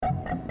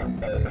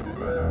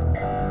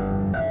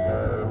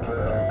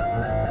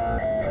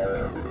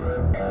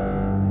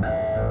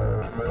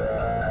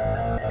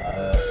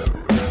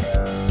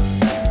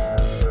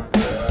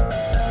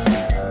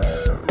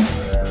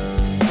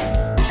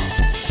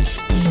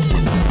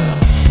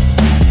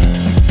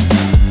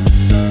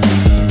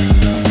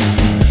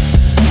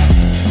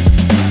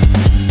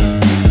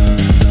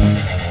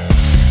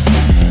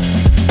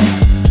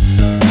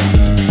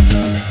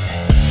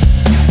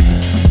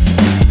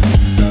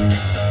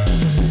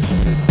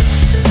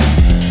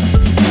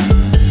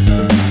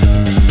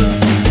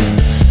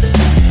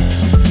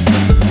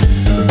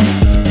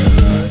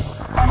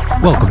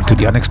Welcome to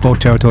the Unexplored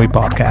Territory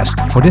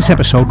podcast. For this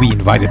episode, we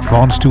invited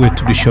Vaughn Stewart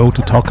to the show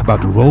to talk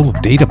about the role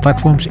of data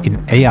platforms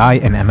in AI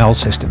and ML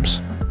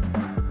systems.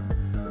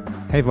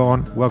 Hey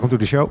Vaughn, welcome to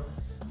the show.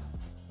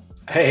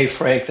 Hey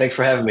Frank, thanks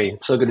for having me.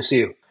 It's so good to see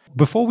you.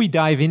 Before we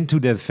dive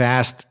into the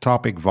vast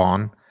topic,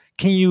 Vaughn,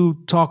 can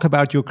you talk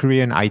about your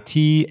career in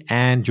IT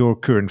and your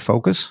current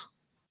focus?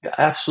 Yeah,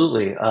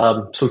 absolutely.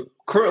 So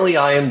currently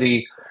I am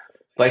the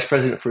Vice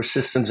President for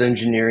Systems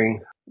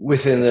Engineering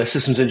within the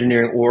Systems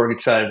Engineering org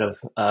inside of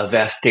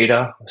Vast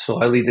Data.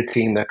 So I lead the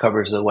team that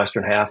covers the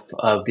western half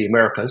of the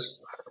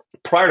Americas.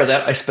 Prior to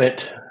that, I spent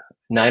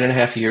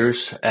 9.5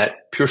 years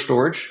at Pure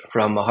Storage,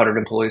 from 100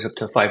 employees up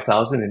to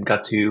 5,000, and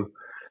got to,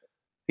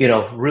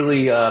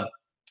 really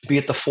be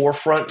at the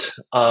forefront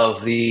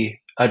of the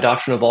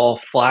adoption of all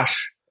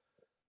flash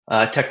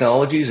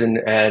technologies,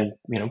 and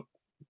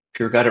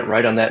Pure got it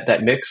right on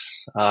that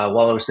mix.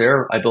 While I was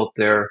there, I built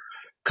their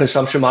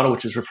consumption model,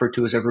 which is referred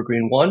to as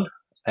Evergreen One.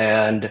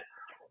 And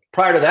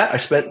prior to that, I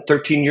spent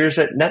 13 years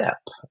at NetApp,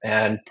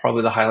 and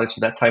probably the highlights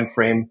of that time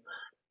frame,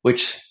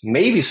 which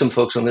maybe some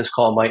folks on this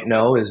call might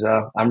know, is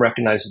I'm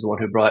recognized as the one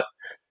who brought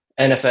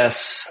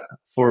NFS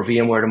for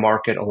VMware to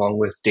market, along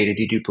with data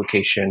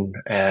deduplication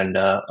and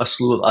a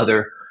slew of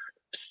other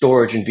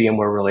storage and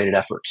VMware related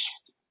efforts.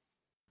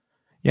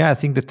 Yeah, I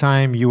think the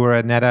time you were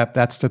at NetApp,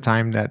 that's the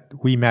time that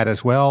we met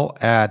as well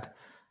at,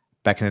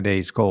 back in the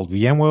days, called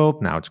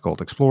VMworld. Now it's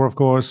called Explore, of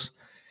course.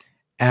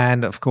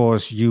 And of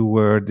course, you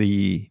were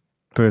the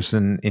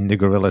person in the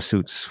gorilla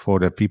suits for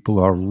the people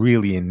who are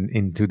really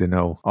into the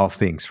know of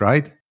things,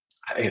 right?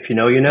 If you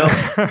know, you know.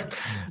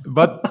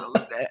 But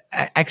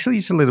actually,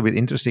 it's a little bit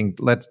interesting.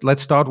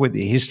 Let's start with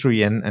the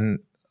history and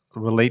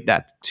relate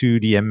that to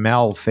the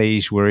ML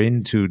phase we're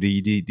into,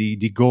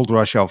 the gold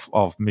rush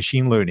of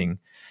machine learning.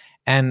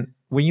 And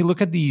when you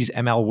look at these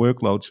ML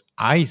workloads,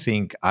 I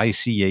think I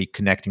see a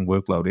connecting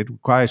workload. It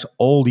requires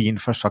all the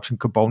infrastructure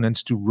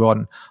components to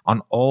run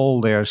on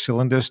all their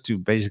cylinders to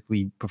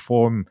basically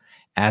perform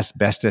as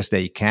best as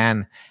they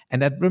can.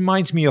 And that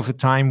reminds me of a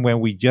time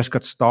when we just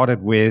got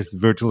started with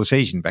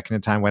virtualization, back in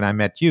the time when I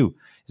met you,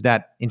 is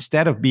that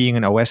instead of being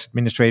an OS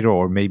administrator,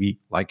 or maybe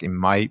like in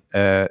my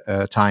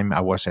time,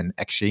 I was an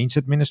Exchange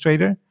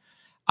administrator,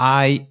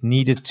 I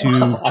needed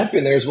to... I've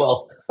been there as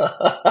well.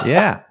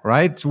 Yeah,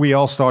 right. We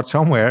all start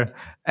somewhere.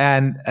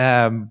 And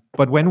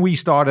but when we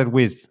started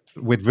with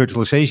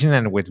virtualization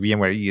and with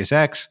VMware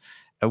ESX,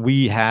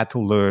 we had to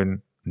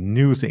learn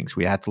new things.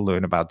 We had to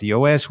learn about the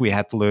OS. We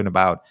had to learn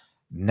about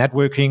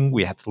networking.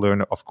 We had to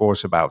learn, of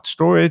course, about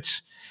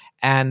storage.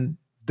 And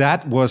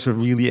that was a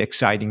really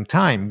exciting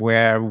time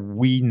where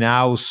we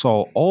now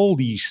saw all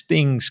these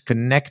things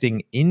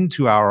connecting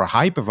into our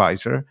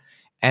hypervisor,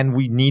 and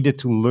we needed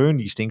to learn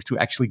these things to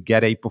actually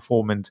get a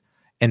performant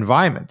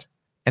environment.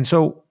 And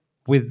so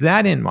with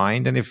that in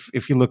mind, and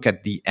if you look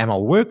at the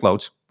ML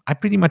workloads, I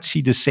pretty much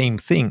see the same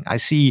thing. I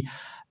see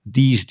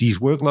these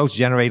workloads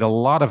generate a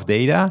lot of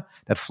data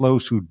that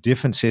flows through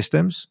different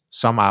systems,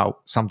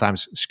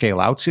 sometimes scale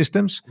out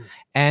systems.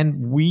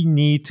 And we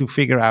need to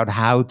figure out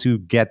how to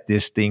get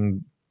this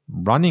thing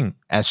running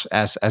as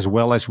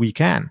well as we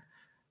can.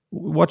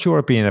 What's your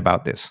opinion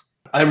about this?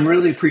 I'm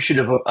really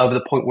appreciative of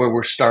the point where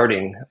we're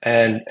starting.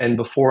 And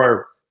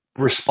before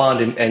I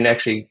respond and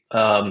actually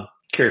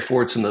carry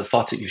forward some of the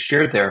thoughts that you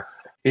shared there,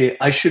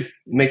 I should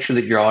make sure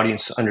that your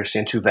audience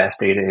understands who Vast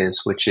Data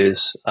is, which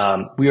is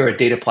we are a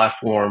data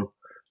platform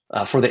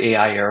for the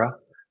AI era.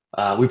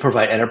 We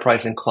provide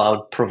enterprise and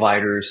cloud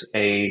providers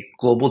a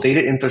global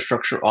data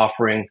infrastructure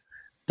offering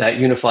that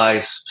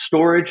unifies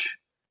storage,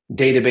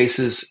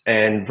 databases,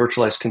 and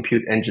virtualized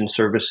compute engine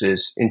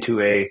services into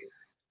a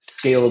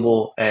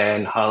scalable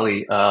and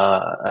highly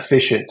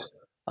efficient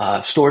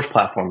storage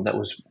platform that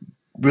was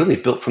really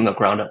built from the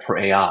ground up for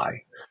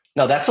AI.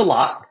 Now, that's a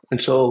lot.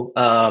 And so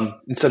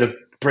instead of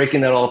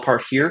breaking that all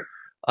apart here,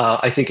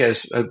 I think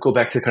as go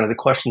back to kind of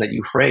the question that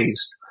you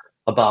phrased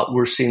about,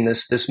 we're seeing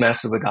this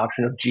massive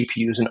adoption of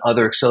GPUs and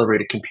other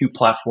accelerated compute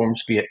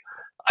platforms, be it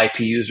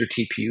IPUs or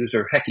TPUs,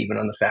 or heck, even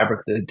on the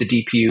fabric, the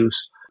DPUs.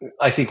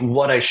 I think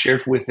what I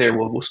shared with there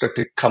will start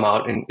to come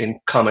out in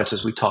comments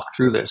as we talk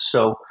through this.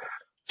 So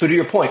to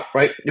your point,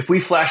 right? If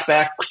we flash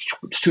back,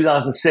 it's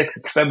 2006,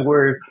 it's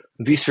February,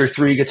 vSphere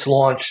 3 gets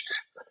launched,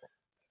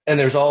 and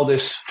there's all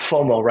this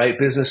FOMO, right?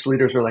 Business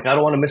leaders are like, I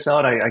don't want to miss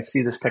out. I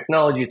see this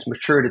technology, it's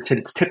matured, it's hit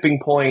its tipping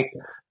point,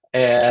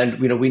 and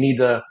we need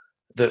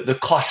the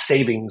cost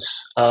savings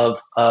of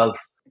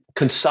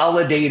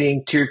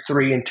consolidating tier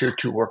 3 and tier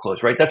 2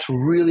 workloads, right? That's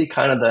really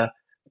kind of the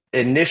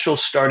initial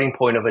starting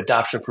point of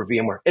adoption for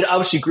VMware. It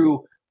obviously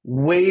grew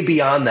way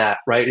beyond that,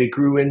 right? It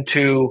grew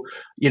into,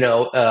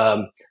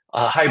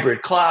 a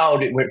hybrid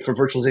cloud. It went from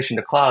virtualization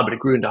to cloud, but it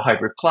grew into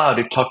hybrid cloud.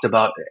 It talked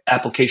about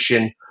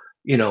application,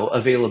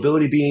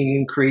 availability being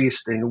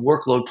increased and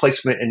workload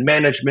placement and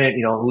management,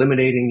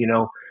 eliminating,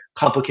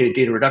 complicated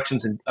data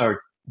reductions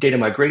or data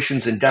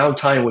migrations and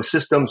downtime with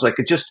systems. Like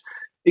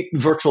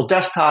virtual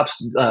desktops,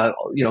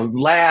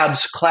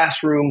 labs,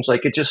 classrooms,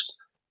 it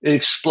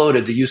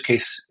exploded the use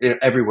case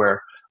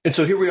everywhere. And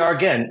so here we are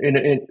again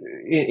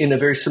in a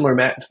very similar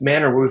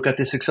manner where we've got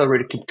this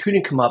accelerated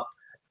computing come up,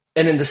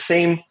 and in the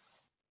same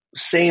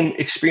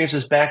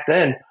experiences back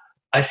then,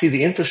 I see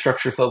the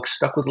infrastructure folks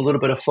stuck with a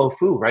little bit of faux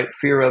foo, right?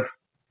 Fear of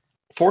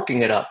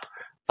forking it up,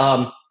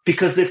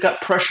 because they've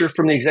got pressure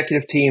from the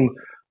executive team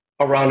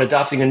around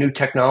adopting a new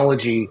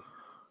technology,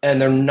 and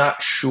they're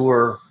not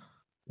sure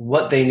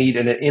what they need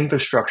in an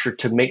infrastructure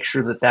to make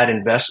sure that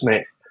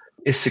investment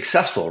is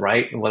successful,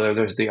 right? And whether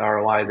there's the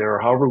ROI there or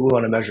however we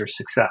want to measure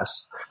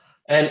success.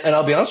 And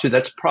I'll be honest with you,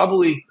 that's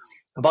probably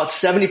about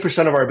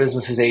 70% of our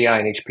business is AI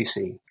and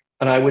HPC.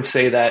 And I would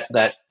say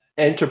that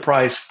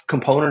enterprise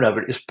component of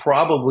it is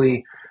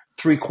probably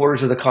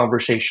 3/4 of the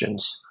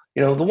conversations.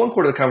 The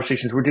 1/4 of the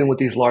conversations, we're dealing with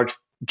these large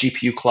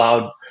GPU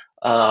cloud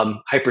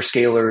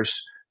hyperscalers,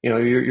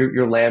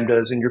 your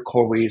Lambdas and your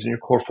CoreWeaves and your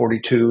Core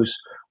 42s,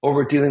 or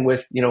we're dealing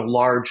with,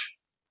 large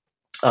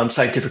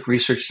scientific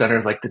research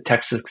centers like the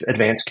Texas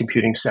Advanced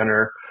Computing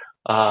Center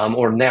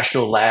or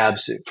national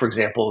labs, for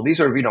example. These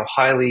are,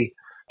 highly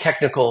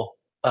technical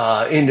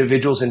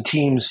individuals and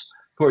teams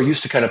who are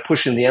used to kind of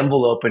pushing the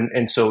envelope.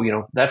 And so,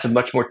 that's a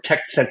much more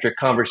tech-centric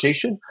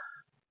conversation.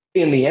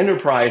 In the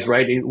enterprise,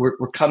 right,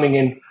 we're coming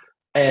in,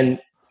 and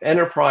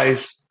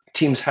enterprise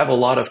teams have a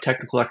lot of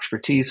technical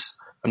expertise.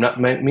 I'm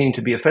not meaning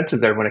to be offensive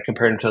there when I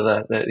compare them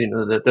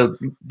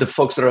to the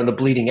folks that are on the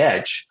bleeding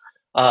edge.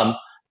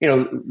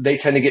 They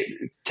tend to get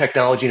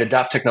technology and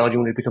adopt technology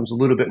when it becomes a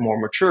little bit more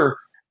mature.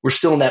 We're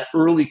still in that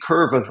early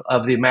curve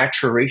of the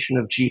maturation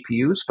of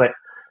GPUs, but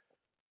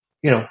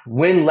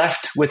when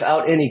left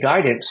without any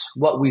guidance,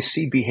 what we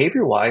see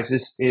behavior-wise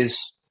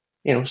is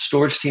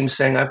storage teams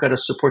saying, I've got to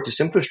support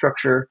this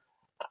infrastructure.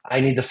 I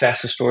need the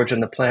fastest storage on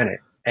the planet.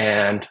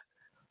 And,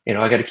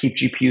 I got to keep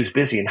GPUs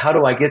busy. And how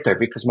do I get there?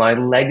 Because my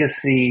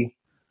legacy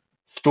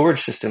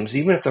storage systems,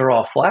 even if they're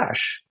all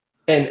flash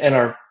and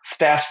are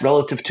fast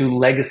relative to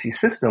legacy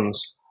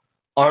systems,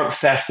 aren't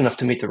fast enough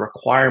to meet the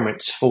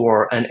requirements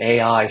for an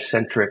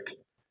AI-centric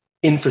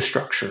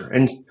infrastructure.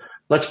 And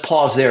let's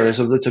pause there. It's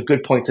a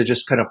good point to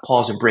just kind of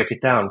pause and break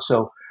it down.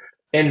 So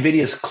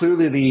NVIDIA is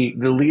clearly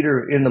the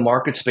leader in the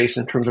market space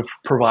in terms of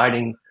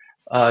providing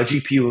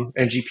GPU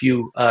and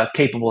GPU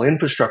capable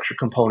infrastructure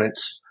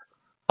components.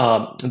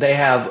 They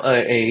have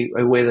a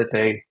way that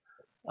they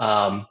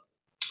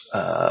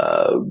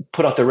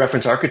put out their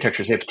reference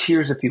architectures. They have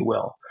tiers, if you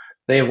will.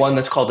 They have one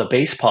that's called a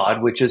base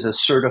pod, which is a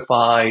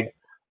certified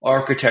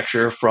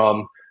architecture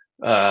from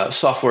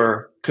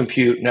software,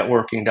 compute,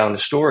 networking down to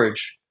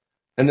storage.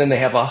 And then they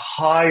have a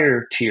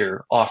higher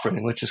tier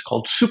offering, which is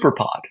called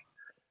SuperPod.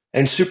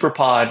 And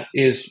SuperPod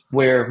is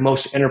where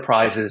most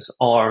enterprises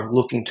are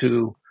looking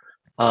to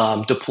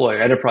deploy,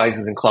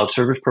 enterprises and cloud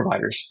service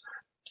providers.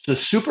 So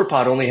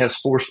SuperPod only has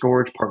 4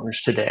 storage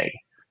partners today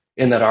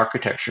in that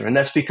architecture. And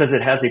that's because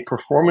it has a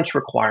performance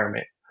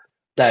requirement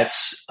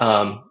that's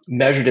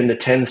measured in the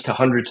tens to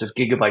hundreds of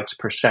gigabytes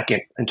per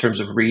second in terms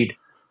of read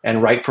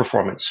and write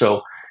performance.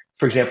 So,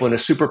 for example, in a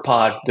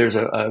SuperPod, there's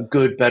a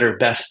good, better,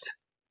 best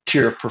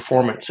tier of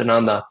performance. And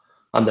on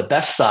the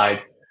best side,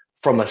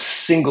 from a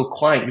single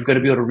client, you've got to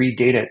be able to read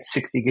data at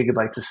 60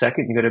 gigabytes a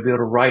second. You've got to be able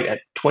to write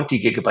at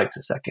 20 gigabytes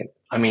a second.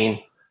 I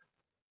mean,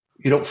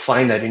 you don't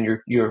find that in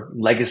your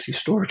legacy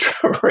storage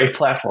array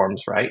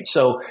platforms, right?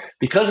 So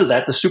because of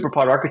that, the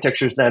SuperPod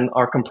architectures then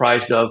are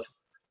comprised of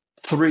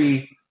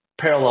 3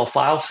 parallel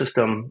file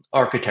system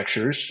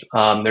architectures.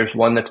 There's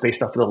one that's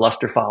based off of the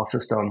Lustre file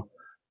system,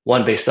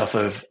 one based off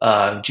of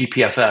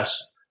GPFS,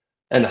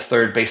 and a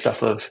third based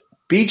off of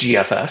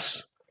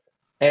BGFS.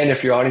 And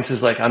if your audience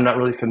is like, I'm not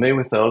really familiar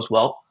with those,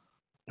 well,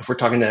 if we're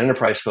talking to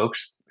enterprise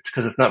folks, it's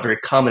because it's not very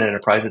common in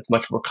enterprise. It's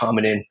much more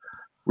common in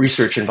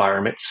research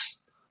environments,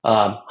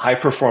 high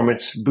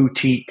performance,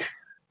 boutique,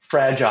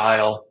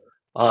 fragile,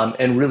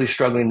 and really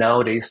struggling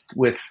nowadays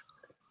with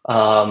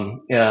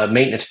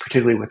maintenance,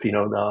 particularly with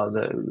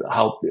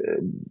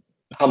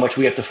how much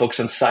we have to focus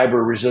on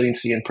cyber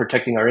resiliency and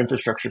protecting our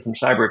infrastructure from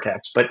cyber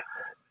attacks. But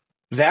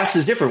VAST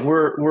is different.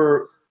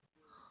 We're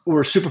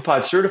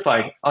SuperPod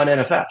certified on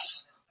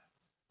NFS.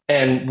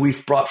 And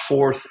we've brought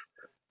forth,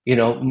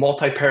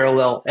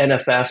 multi-parallel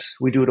NFS.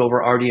 We do it over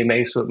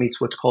RDMA, so it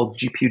meets what's called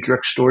GPU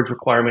direct storage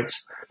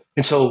requirements.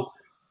 And so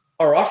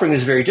our offering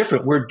is very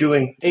different. We're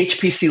doing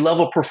HPC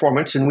level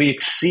performance, and we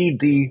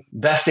exceed the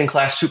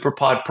best-in-class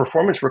SuperPod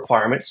performance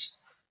requirements.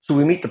 So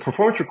we meet the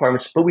performance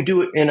requirements, but we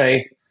do it in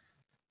a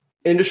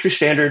industry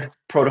standard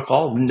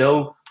protocol,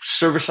 no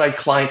server-side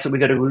clients that we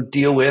got to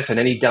deal with, and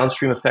any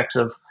downstream effects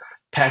of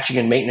patching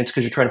and maintenance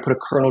because you're trying to put a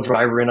kernel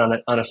driver in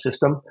on a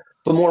system.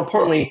 But more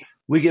importantly,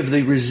 we give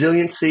the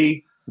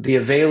resiliency, the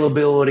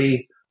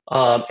availability,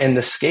 and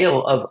the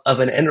scale of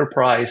an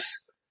enterprise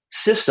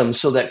system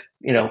so that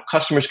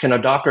customers can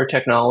adopt our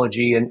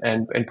technology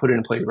and put it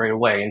in place right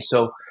away. And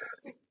so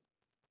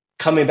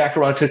coming back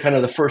around to kind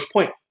of the first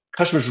point,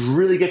 customers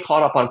really get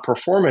caught up on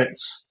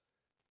performance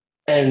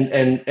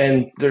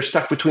and they're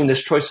stuck between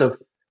this choice of,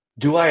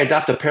 do I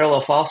adopt a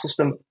parallel file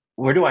system?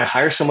 Where do I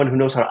hire someone who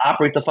knows how to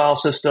operate the file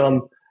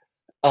system?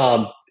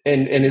 And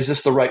is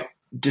this the right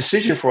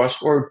decision for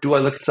us? Or do I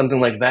look at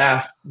something like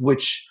VAST,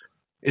 which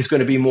is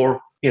going to be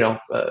more,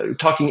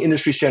 talking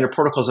industry standard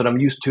protocols that I'm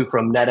used to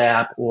from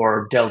NetApp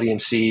or Dell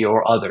EMC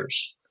or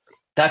others?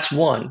 That's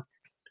one.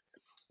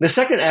 The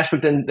second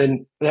aspect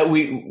then that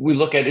we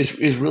look at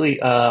is really,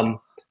 are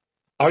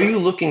you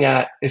looking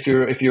at, if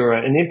you're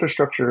an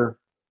infrastructure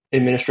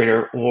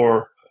administrator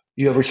or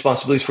you have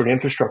responsibilities for an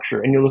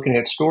infrastructure and you're looking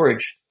at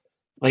storage,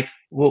 like,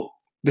 well,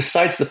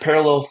 besides the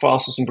parallel file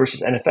system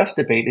versus NFS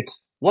debate,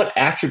 it's what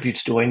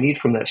attributes do I need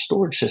from that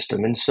storage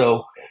system? And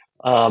so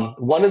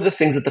one of the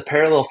things that the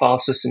parallel file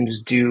systems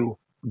do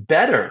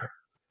better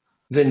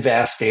than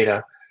VAST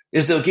data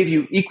is they'll give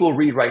you equal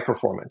read-write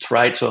performance,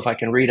 right? So if I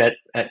can read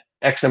at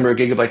X number of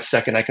gigabytes a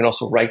second, I can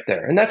also write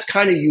there. And that's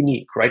kind of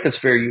unique, right? That's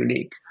very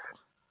unique.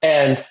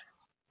 And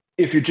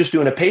if you're just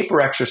doing a paper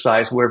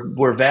exercise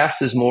where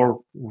VAST is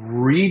more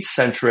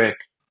read-centric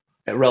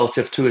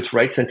relative to its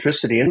write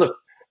centricity, and look,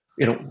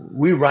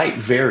 we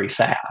write very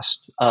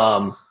fast.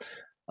 I'll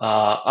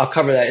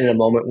cover that in a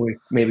moment when we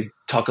maybe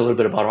talk a little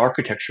bit about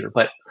architecture.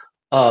 But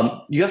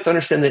you have to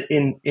understand that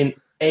in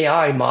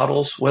AI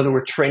models, whether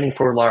we're training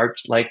for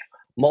large, like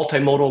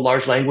multimodal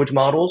large language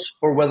models,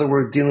 or whether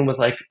we're dealing with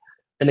like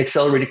an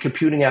accelerated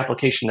computing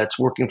application that's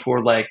working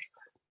for like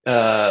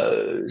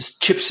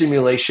chip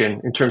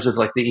simulation in terms of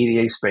like the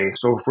EDA space,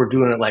 or if we're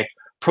doing it like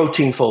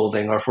protein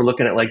folding, or if we're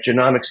looking at like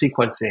genomic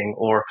sequencing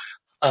or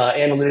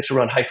analytics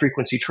around high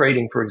frequency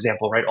trading, for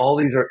example, right? All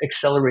these are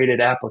accelerated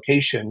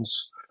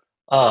applications.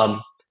 The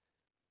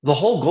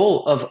whole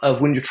goal of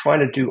when you're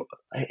trying to do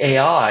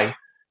AI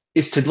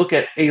is to look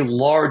at a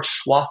large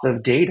swath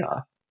of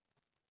data,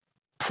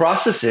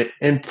 process it,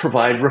 and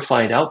provide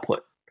refined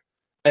output.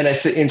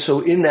 And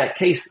so in that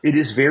case, it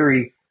is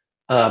very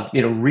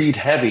read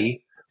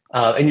heavy.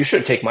 And you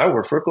shouldn't take my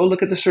word for it. Go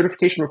look at the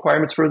certification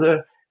requirements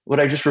for what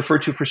I just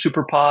referred to for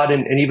SuperPod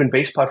and even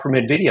BasePod from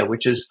NVIDIA,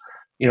 which is,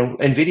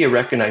 NVIDIA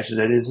recognizes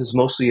that it is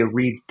mostly a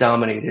read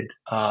dominated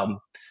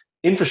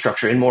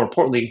infrastructure, and more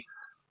importantly,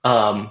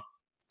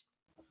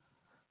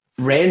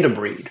 random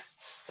read.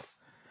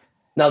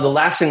 Now, the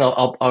last thing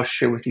I'll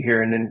share with you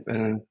here, and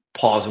then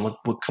pause, and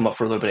we'll come up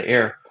for a little bit of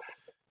air,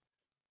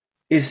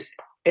 is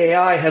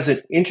AI has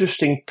an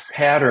interesting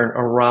pattern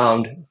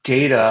around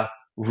data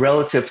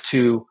relative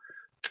to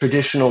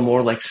traditional,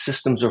 more like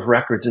systems of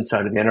records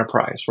inside of the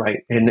enterprise,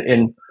 right?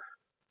 In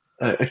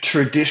a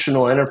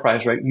traditional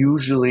enterprise, right,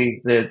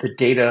 usually the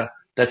data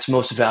that's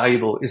most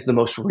valuable is the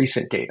most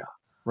recent data,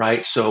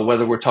 right? So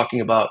whether we're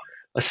talking about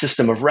a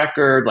system of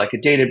record, like a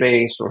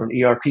database or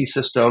an ERP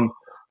system,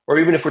 or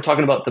even if we're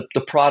talking about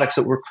the products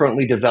that we're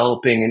currently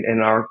developing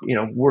and are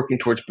working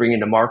towards bringing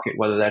to market,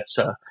 whether that's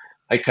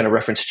I kind of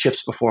referenced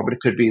chips before, but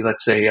it could be,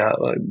 let's say,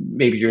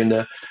 maybe you're in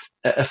the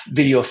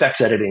video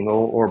effects editing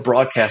or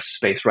broadcast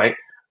space, right?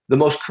 The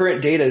most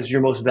current data is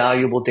your most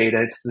valuable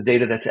data. It's the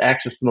data that's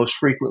accessed most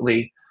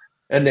frequently.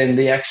 And then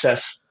the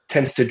excess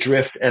tends to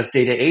drift as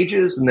data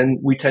ages. And then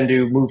we tend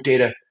to move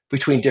data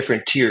between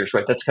different tiers,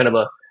 right? That's kind of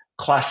a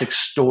classic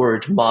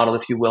storage model,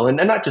 if you will. And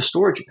not just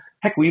storage.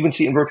 Heck, we even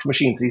see it in virtual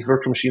machines. These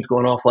virtual machines go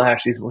on all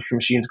flash. These virtual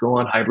machines go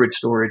on hybrid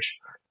storage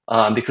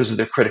because of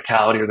their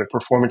criticality or their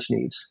performance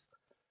needs.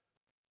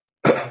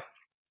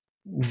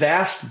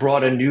 VAST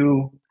brought a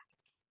new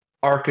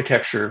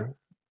architecture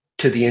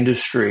to the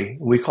industry.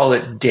 We call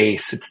it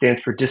DACE. It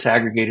stands for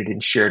Disaggregated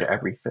and Shared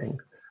Everything.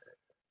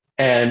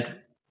 And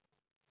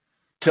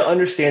to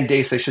understand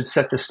DACE, I should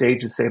set the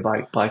stage and say,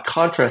 by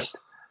contrast,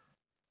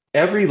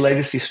 every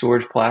legacy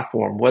storage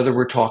platform, whether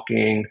we're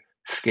talking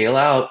scale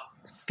out,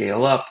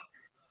 scale up,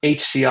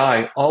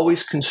 HCI,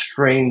 always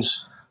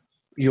constrains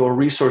your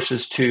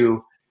resources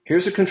to,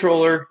 here's a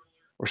controller,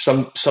 or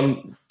some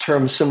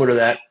term similar to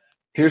that.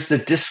 Here's the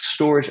disk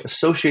storage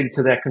associated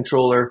to that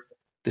controller,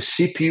 the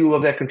CPU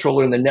of that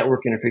controller, and the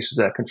network interfaces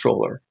of that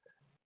controller.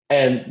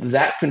 And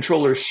that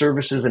controller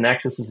services and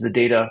accesses the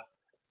data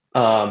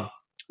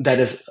that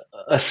is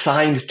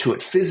assigned to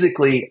it,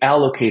 physically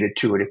allocated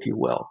to it, if you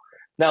will.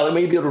 Now, it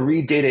may be able to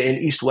read data in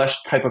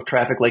east-west type of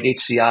traffic like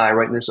HCI,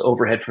 right? And there's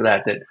overhead for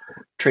that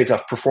trades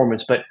off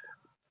performance. But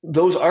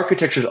those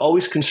architectures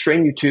always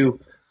constrain you to,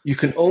 you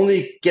can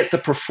only get the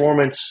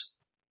performance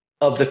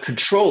of the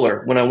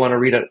controller when I want to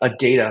read a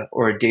data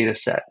or a data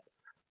set.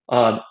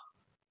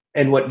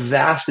 And what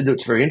VAST did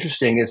that's very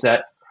interesting is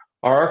that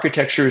our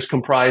architecture is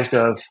comprised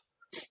of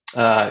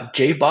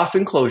JBOF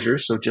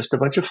enclosures, so just a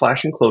bunch of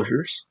flash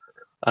enclosures.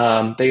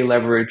 They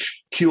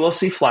leverage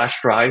QLC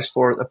flash drives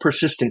for a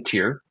persistent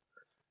tier.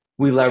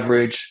 We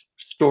leverage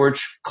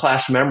storage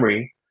class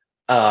memory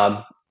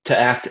to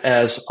act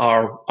as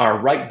our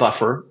write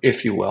buffer,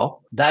 if you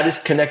will. That is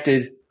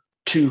connected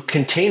to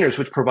containers,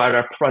 which provide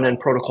our front-end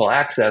protocol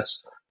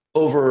access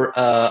over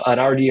an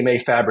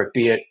RDMA fabric,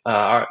 be it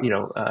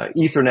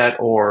Ethernet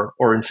or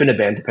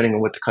InfiniBand, depending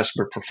on what the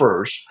customer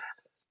prefers.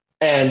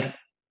 And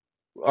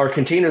our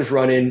containers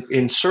run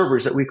in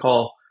servers that we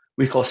call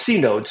C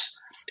nodes.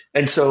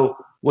 And so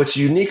what's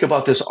unique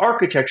about this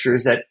architecture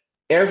is that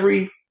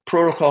every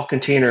protocol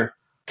container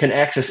can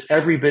access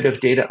every bit of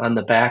data on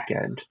the back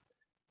end.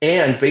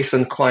 And based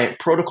on client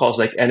protocols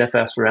like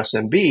NFS or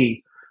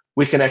SMB,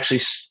 we can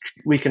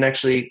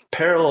actually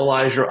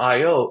parallelize your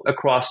I/O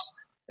across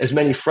as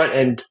many front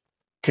end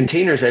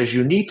containers as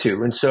you need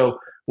to. And so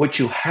what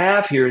you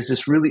have here is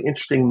this really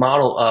interesting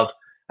model of,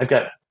 I've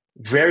got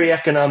very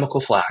economical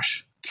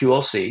flash,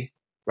 QLC,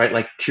 right?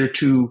 Like tier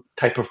 2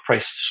 type of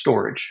price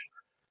storage.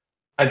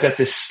 I've got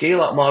this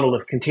scale out model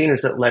of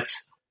containers that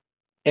lets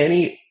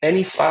any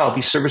file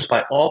be serviced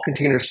by all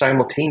containers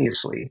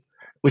simultaneously,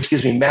 which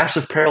gives me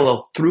massive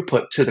parallel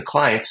throughput to the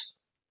clients,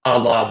 a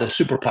la the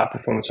superpod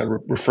performance I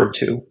referred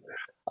to.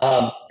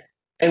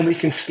 And we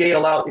can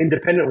scale out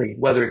independently,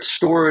 whether it's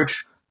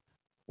storage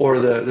or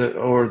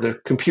the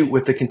compute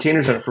with the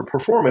containers on it for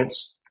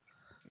performance.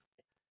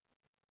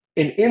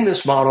 And in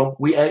this model,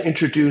 we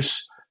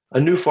introduce a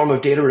new form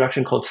of data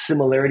reduction called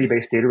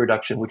similarity-based data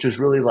reduction, which is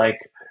really like,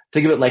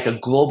 think of it like a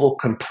global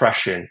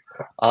compression.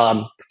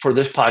 For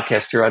this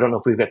podcast here, I don't know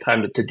if we've got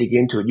time to dig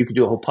into it. You could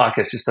do a whole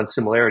podcast just on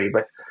similarity,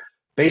 but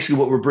basically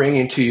what we're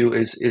bringing to you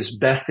is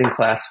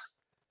best-in-class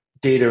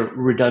data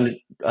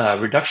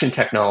reduction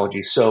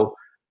technology. So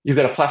you've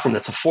got a platform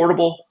that's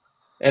affordable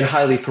and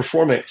highly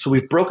performant. So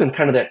we've broken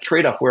kind of that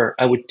trade-off where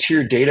I would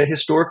tier data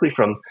historically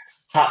from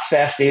hot,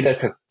 fast data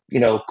to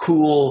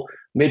cool,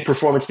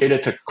 mid-performance data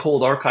to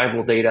cold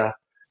archival data.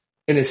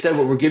 And instead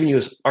what we're giving you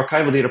is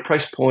archival data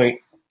price point,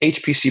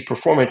 HPC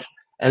performance.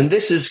 And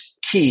this is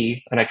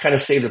key, and I kind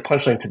of saved the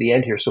punchline to the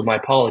end here, so my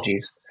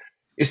apologies,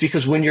 is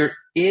because when you're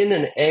in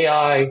an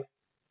AI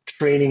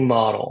training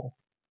model,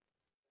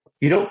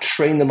 you don't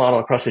train the model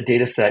across a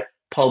data set,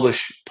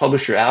 publish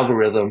your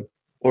algorithm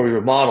or your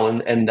model,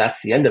 and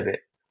that's the end of it.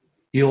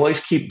 You always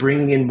keep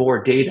bringing in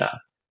more data,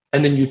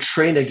 and then you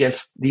train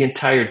against the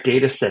entire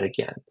data set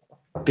again,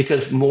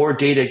 because more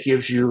data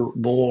gives you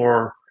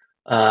more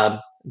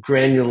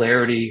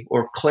granularity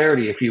or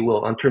clarity, if you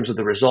will, in terms of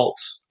the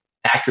results.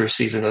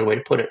 Accuracy is another way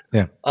to put it.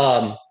 Yeah.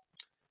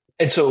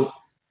 And so,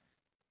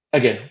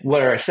 again,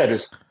 what I said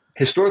is,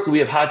 historically, we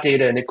have hot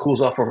data and it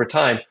cools off over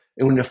time.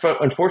 And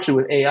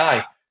unfortunately, with AI,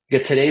 you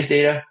get today's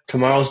data,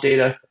 tomorrow's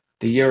data,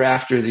 the year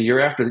after, that you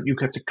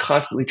have to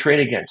constantly train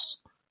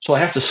against. So I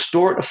have to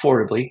store it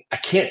affordably. I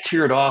can't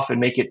tear it off and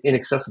make it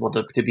inaccessible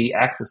to be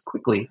accessed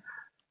quickly.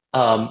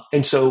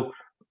 And so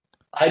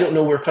I don't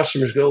know where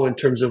customers go in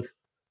terms of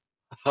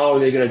how are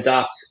they going to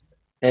adopt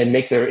and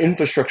make their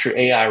infrastructure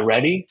AI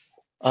ready.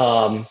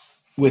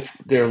 With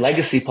their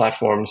legacy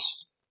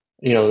platforms,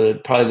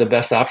 probably the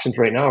best options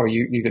right now are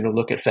you're going to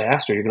look at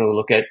fast, or you're going to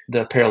look at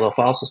the parallel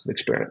file system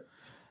experiment.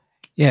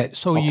 Yeah.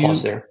 So I'll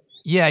pause there.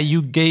 Yeah,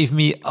 you gave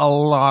me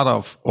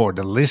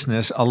the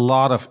listeners, a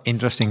lot of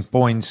interesting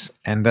points,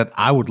 and that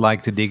I would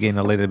like to dig in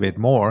a little bit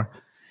more.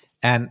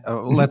 And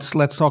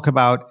let's talk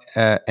about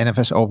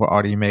NFS over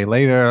RDMA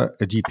later,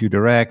 GPU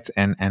Direct,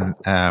 and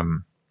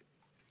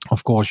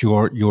of course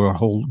your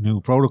whole new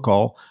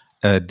protocol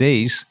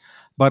days.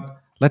 But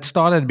let's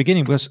start at the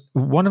beginning, because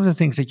one of the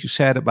things that you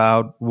said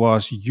about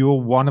was you're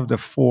one of the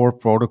 4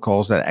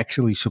 protocols that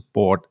actually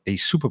support a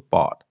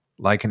superpod,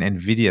 like an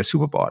NVIDIA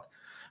superpod.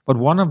 But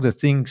one of the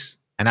things,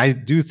 and I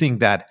do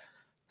think that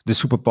the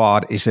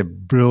superpod is a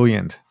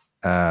brilliant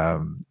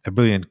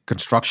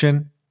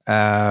construction,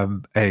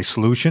 a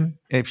solution,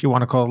 if you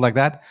want to call it like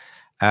that.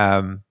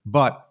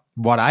 But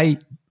what I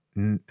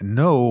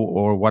know,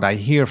 or what I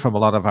hear from a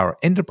lot of our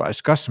enterprise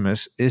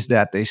customers, is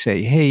that they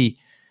say, hey,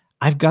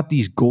 I've got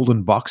these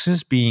golden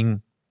boxes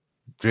being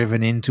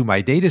driven into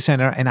my data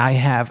center, and I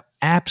have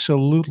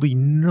absolutely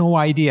no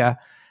idea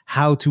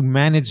how to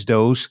manage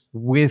those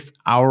with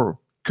our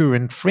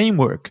current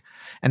framework.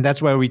 And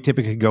that's where we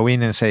typically go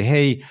in and say,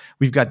 hey,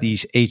 we've got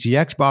these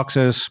HGX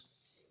boxes,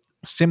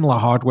 similar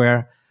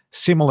hardware,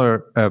 similar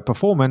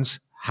performance.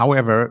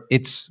 However,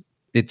 it's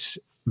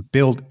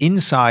built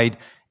inside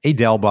a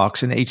Dell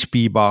box, an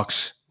HP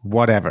box,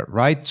 whatever,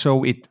 right?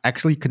 So it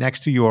actually connects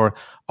to your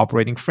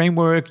operating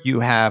framework. You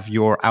have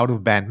your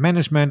out-of-band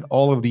management,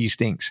 all of these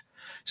things.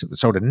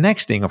 So the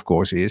next thing, of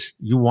course, is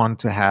you want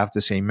to have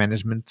the same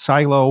management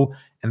silo,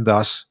 and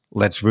thus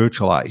let's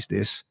virtualize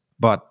this.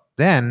 But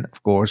then,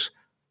 of course,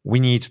 we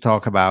need to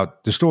talk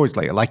about the storage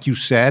layer. Like you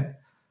said,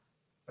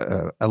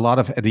 a lot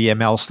of the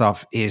ML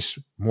stuff is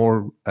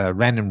more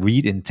random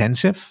read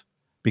intensive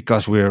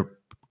because we're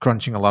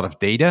crunching a lot of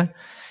data.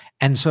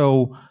 And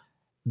so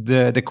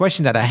the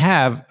question that I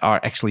have are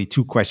actually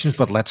 2 questions,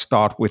 but let's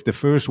start with the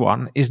first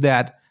one, is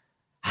that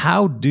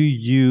how do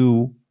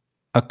you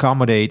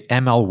accommodate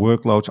ML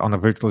workloads on a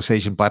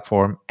virtualization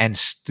platform and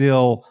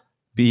still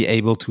be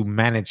able to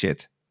manage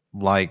it,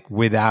 like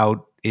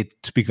without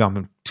it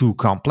becoming too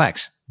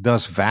complex?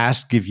 does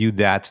Vast give you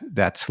that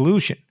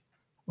solution?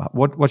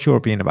 What's your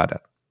opinion about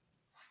that?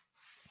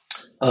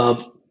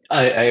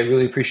 I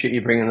really appreciate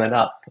you bringing that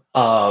up.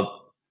 I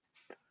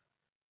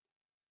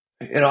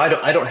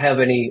don't have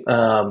any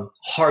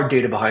hard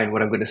data behind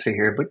what I'm going to say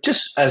here, but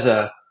just as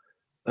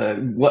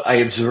what I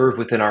observe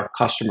within our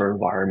customer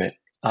environment,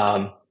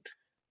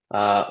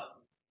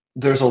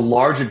 there's a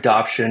large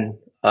adoption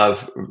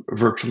of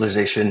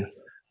virtualization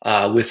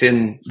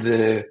within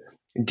the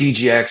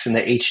DGX and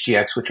the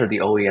HGX, which are the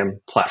OEM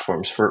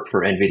platforms for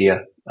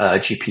NVIDIA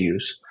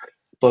GPUs.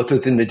 Both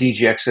within the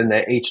DGX and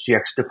the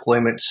HGX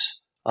deployments,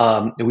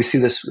 we see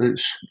this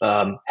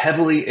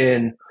heavily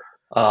in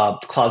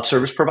cloud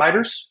service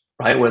providers,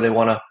 right, where they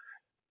want to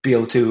be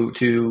able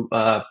to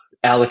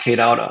allocate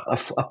out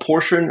a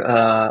portion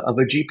of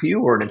a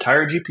GPU or an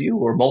entire GPU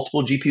or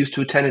multiple GPUs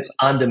to a tenant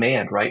on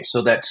demand, right?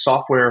 So that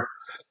software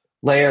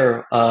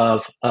layer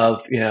of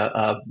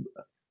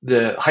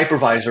the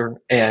hypervisor,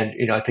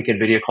 and I think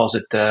NVIDIA calls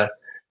it the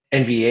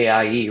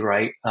NVAIE,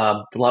 right?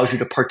 Allows you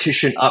to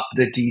partition up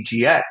the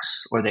DGX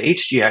or the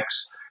HGX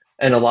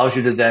and allows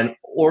you to then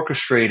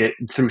orchestrate it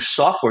through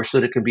software so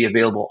that it can be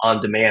available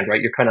on demand, right?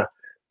 You're kind of,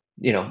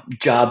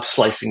 job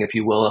slicing, if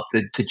you will, up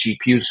the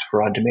GPUs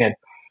for on demand.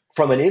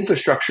 From an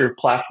infrastructure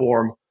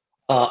platform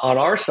on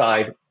our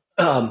side,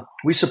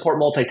 we support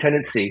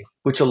multi-tenancy,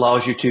 which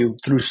allows you to,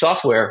 through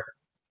software,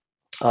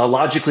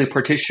 logically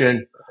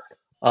partition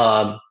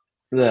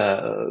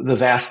the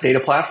vast data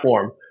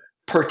platform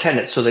per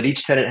tenant so that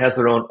each tenant has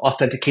their own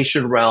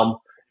authentication realm,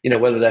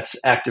 whether that's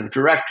Active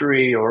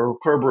Directory or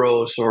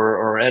Kerberos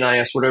or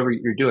NIS, whatever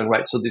you're doing,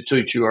 right? So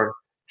that you are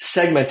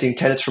segmenting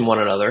tenants from one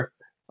another.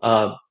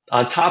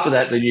 On top of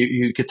that, then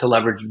you get to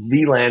leverage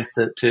VLANs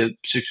to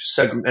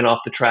segment off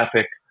the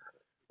traffic.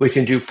 We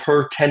can do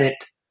per tenant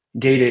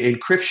data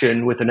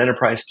encryption with an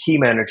enterprise key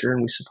manager,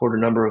 and we support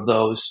a number of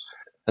those.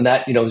 And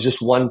that, is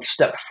just one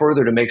step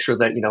further to make sure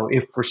that,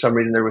 if for some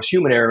reason there was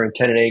human error and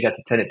tenant A got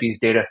to tenant B's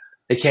data,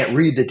 they can't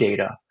read the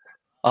data.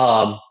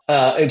 And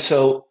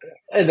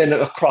then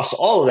across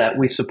all of that,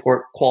 we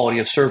support quality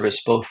of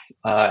service, both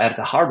at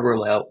the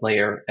hardware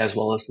layer as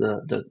well as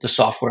the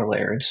software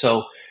layer. And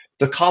so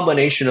the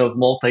combination of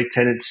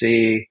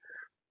multi-tenancy,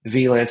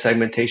 VLAN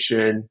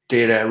segmentation,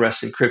 data at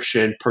rest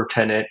encryption per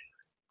tenant,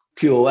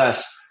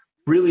 QoS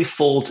really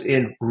folds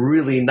in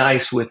really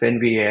nice with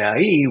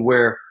NVAIE,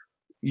 where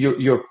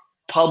you're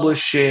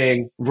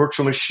publishing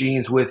virtual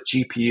machines with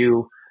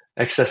GPU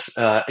access,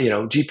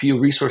 GPU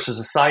resources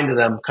assigned to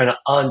them kind of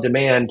on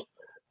demand,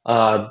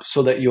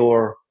 so that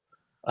your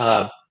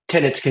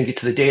tenants can get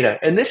to the data.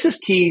 And this is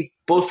key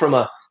both from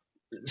a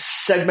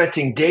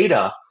segmenting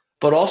data,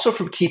 but also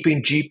from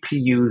keeping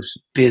GPUs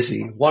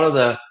busy. One of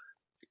the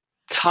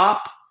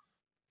top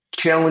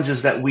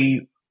challenges that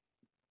we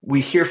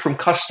hear from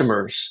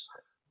customers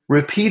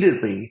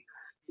repeatedly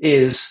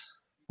is,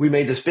 we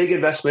made this big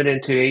investment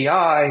into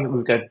AI.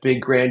 We've got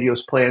big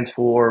grandiose plans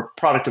for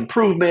product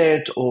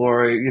improvement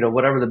or,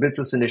 whatever the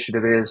business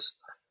initiative is.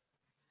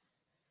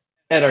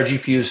 And our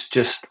GPUs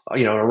just,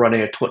 are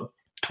running at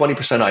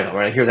 20% idle,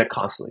 right? I hear that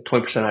constantly,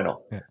 20%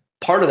 idle. Yeah.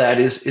 Part of that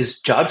is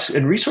jobs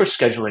and resource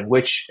scheduling,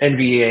 which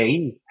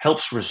NVAE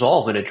helps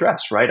resolve and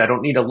address, right? I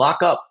don't need to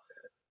lock up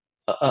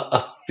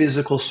a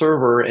physical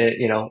server,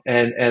 and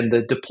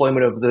the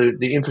deployment of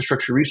the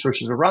infrastructure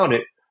resources around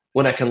it,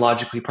 when I can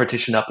logically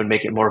partition up and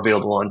make it more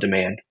available on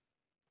demand.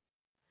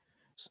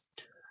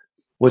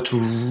 What's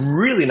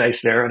really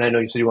nice there, and I know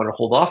you said you want to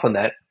hold off on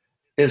that,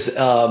 is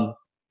that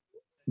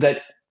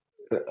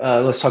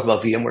let's talk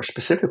about VMware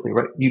specifically,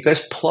 right? You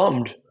guys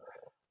plumbed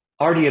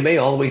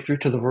RDMA all the way through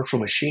to the virtual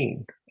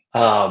machine,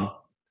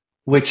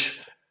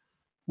 which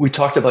we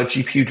talked about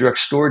GPU direct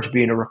storage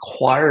being a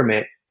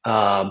requirement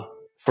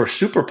for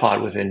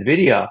SuperPod with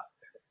NVIDIA.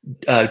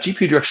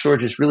 GPU direct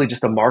storage is really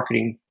just a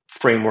marketing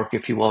framework,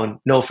 if you will. And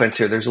no offense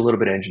here, there's a little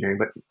bit of engineering,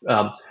 but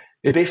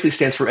it basically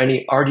stands for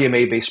any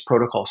RDMA-based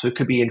protocol. So it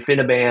could be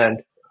InfiniBand,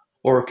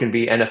 or it can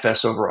be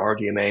NFS over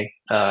RDMA,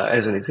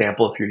 as an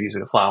example, if you're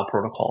using a file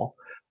protocol.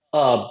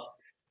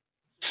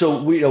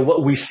 So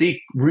what we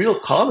see real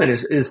common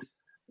is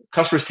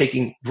customers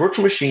taking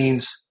virtual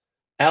machines,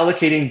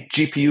 allocating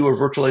GPU or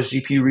virtualized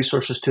GPU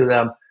resources to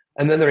them,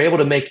 and then they're able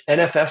to make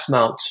NFS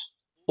mounts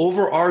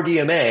over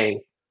RDMA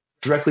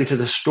directly to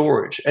the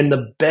storage. And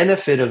the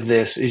benefit of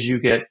this is you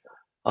get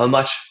a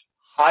much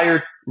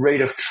higher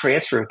rate of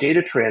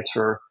data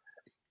transfer,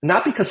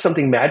 not because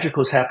something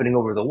magical is happening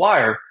over the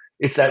wire.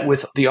 It's that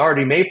with the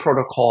RDMA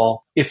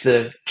protocol, if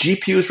the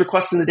GPU is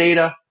requesting the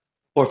data,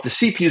 or if the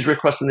CPU is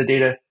requesting the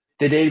data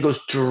goes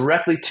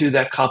directly to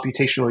that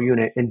computational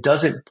unit and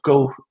doesn't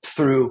go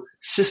through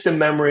system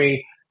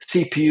memory,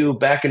 CPU,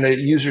 back in the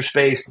user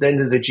space, then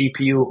to the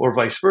GPU, or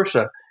vice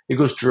versa. It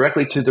goes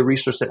directly to the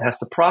resource that has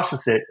to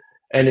process it,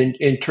 and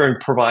in turn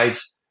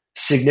provides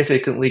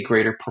significantly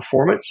greater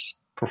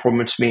performance.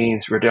 Performance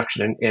means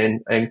reduction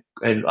in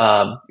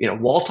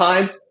wall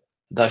time.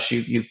 Thus,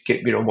 you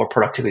get more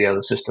productivity out of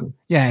the system.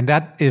 Yeah, and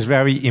that is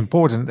very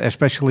important,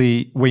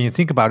 especially when you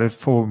think about it.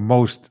 For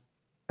most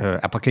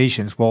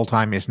applications, wall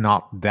time is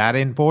not that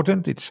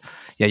important. It's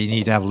you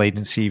need to have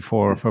latency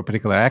for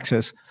particular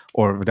access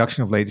or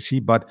reduction of latency.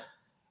 But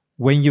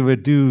when you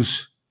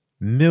reduce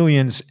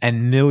millions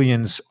and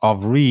millions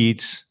of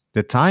reads,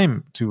 the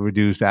time to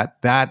reduce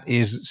that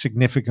is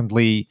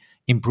significantly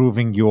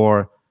improving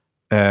your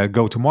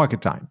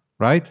go-to-market time,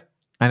 right?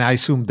 And I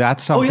assume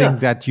that's something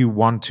that you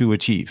want to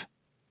achieve.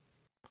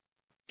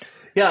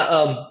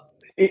 Yeah,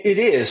 it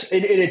is.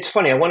 It's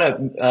funny. I want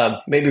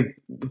to maybe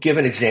give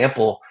an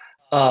example.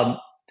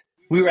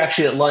 We were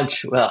actually at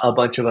lunch, a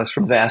bunch of us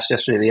from VAST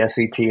yesterday, the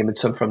SE team, and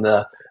some from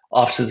the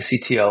office of the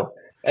CTO.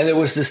 And there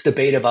was this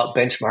debate about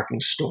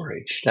benchmarking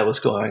storage that was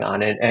going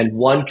on. And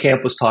one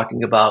camp was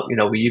talking about,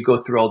 when you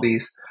go through all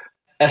these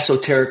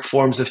esoteric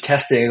forms of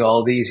testing,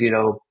 all these,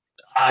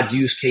 odd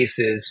use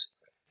cases,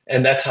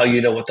 and that's how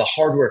you know what the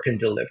hardware can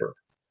deliver.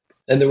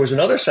 And there was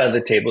another side of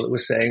the table that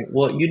was saying,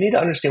 well, you need to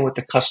understand what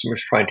the customer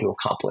is trying to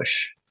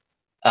accomplish.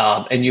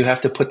 And you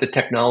have to put the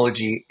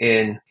technology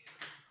in,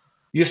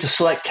 you have to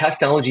select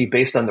technology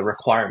based on the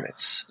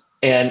requirements.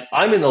 And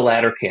I'm in the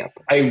latter camp.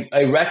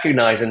 I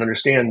recognize and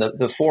understand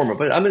the former,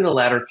 but I'm in the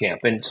latter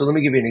camp. And so let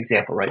me give you an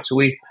example, right? So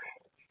we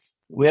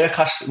had a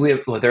customer,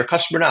 they're a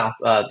customer now.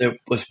 There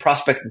was a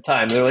prospect at the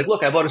time. They're like,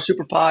 look, I bought a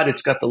SuperPod.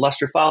 It's got the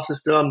Lustre file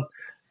system.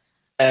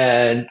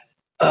 And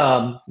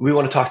we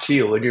want to talk to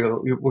you. And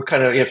we're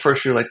kind of, at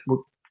first you're like,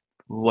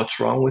 what's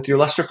wrong with your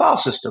Lustre file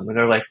system? And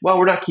they're like, well,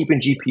 we're not keeping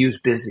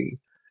GPUs busy.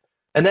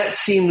 And that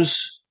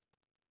seems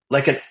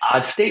like an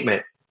odd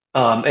statement.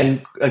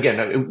 And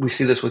again, we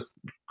see this with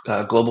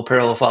Global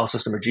Parallel File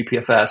System or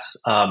GPFS.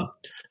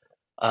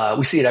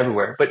 We see it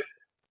everywhere. But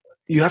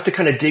you have to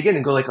kind of dig in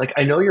and go like,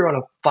 I know you're on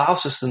a file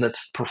system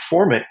that's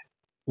performant.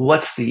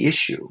 What's the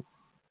issue?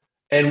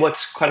 And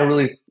what's kind of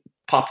really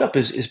popped up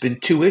has been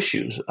two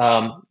issues.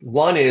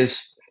 One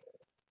is,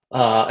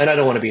 and I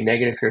don't want to be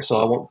negative here, so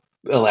I won't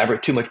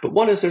elaborate too much. But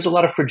one is there's a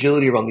lot of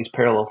fragility around these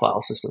parallel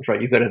file systems,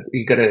 right? You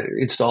got to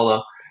install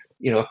a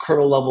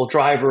kernel level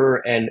driver,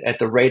 and at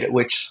the rate at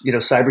which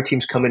cyber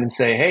teams come in and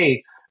say,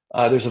 hey,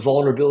 there's a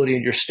vulnerability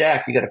in your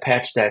stack, you got to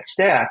patch that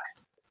stack.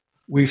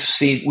 We've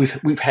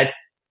had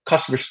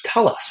customers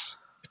tell us,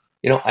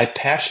 I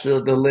patched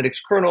the Linux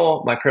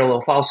kernel, my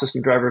parallel file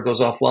system driver goes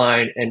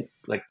offline, and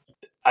like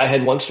I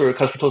had one story, a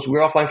customer told us we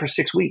were offline for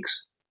 6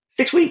 weeks.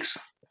 6 weeks,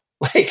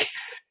 like.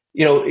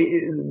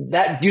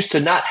 That used to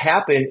not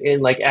happen in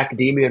like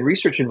academia and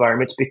research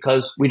environments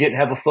because we didn't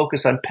have a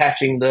focus on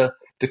patching the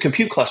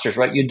compute clusters,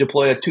 right? You'd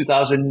deploy a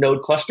 2,000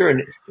 node cluster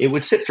and it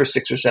would sit for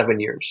 6 or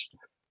 7 years.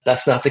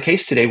 That's not the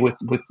case today with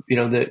the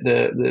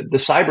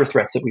cyber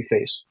threats that we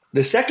face.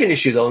 The second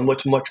issue, though, and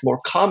what's much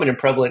more common and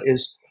prevalent,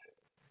 is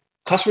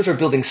customers are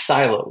building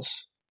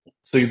silos.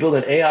 So you build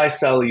an AI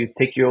silo, you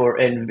take your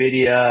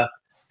NVIDIA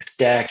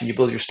stack and you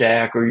build your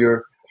stack,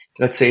 or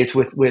let's say it's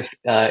with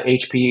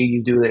HPE,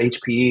 you do the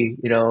HPE,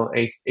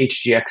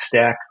 HGX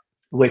stack,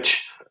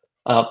 which,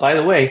 by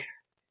the way,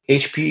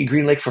 HPE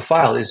GreenLake for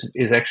File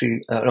is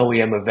actually an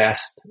OEM of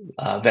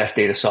VAST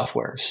data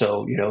software.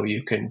 So,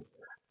 you can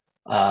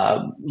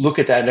look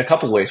at that in a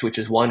couple of ways, which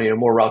is one,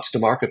 more routes to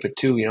market, but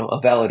two, a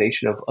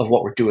validation of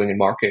what we're doing in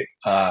market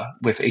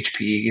with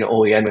HPE,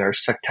 OEM or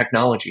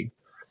technology.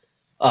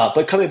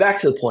 But coming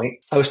back to the point,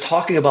 I was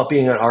talking about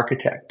being an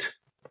architect.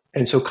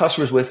 And so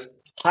customers with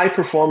high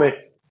performant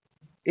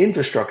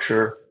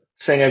infrastructure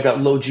saying I've got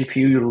low GPU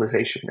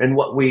utilization. And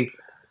what we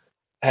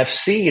have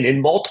seen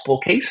in multiple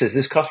cases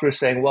is customers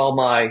saying, well,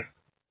 my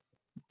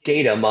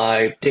data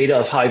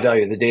of high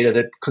value, the data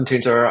that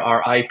contains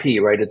our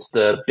IP, right? It's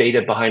the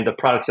data behind the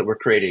products that we're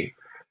creating.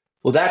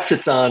 Well, that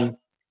sits on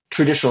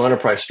traditional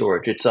enterprise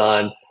storage. It's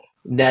on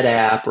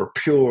NetApp or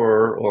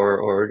Pure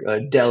or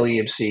Dell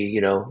EMC,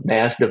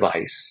 NAS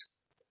device,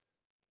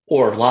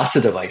 or lots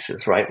of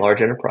devices, right?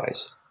 Large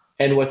enterprise.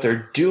 And what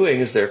they're doing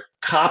is they're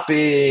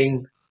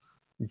copying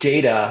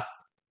data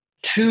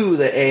to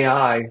the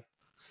AI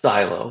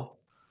silo,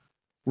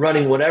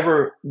 running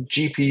whatever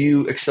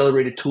GPU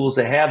accelerated tools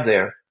they have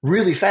there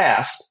really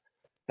fast,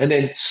 and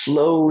then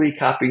slowly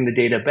copying the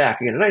data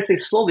back again. And I say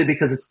slowly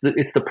because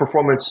it's the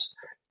performance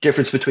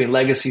difference between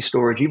legacy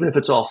storage, even if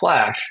it's all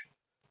flash,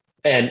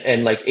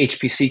 and like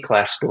HPC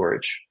class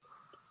storage.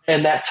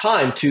 And that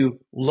time to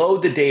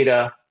load the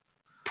data,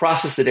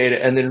 process the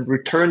data, and then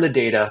return the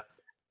data,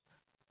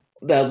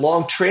 that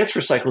long transfer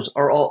cycles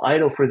are all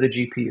idle for the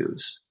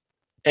GPUs.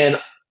 And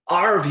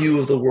our view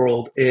of the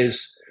world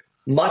is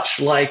much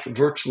like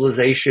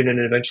virtualization and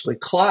eventually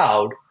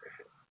cloud,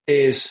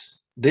 is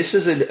this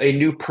is a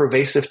new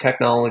pervasive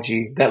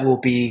technology that will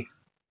be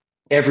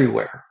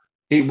everywhere.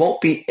 It won't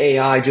be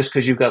AI just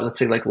because you've got, let's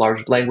say, like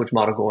large language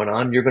model going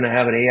on. You're going to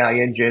have an AI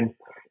engine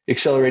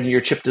accelerating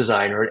your chip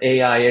design, or an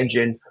AI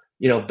engine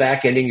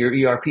back-ending your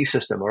ERP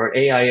system, or an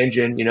AI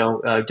engine,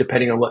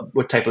 depending on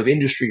what type of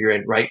industry you're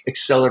in, right?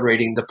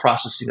 Accelerating the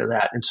processing of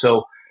that. And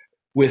so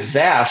with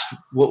VAST,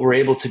 what we're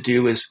able to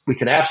do is we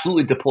can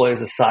absolutely deploy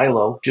as a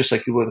silo, just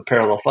like you would with a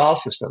parallel file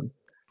system.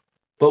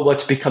 But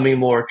what's becoming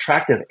more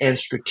attractive and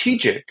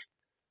strategic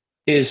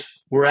is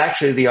we're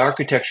actually the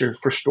architecture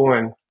for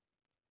storing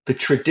the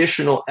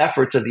traditional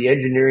efforts of the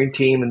engineering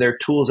team and their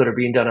tools that are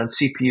being done on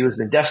CPUs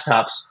and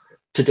desktops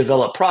to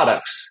develop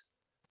products,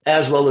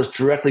 as well as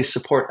directly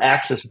support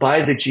access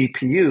by the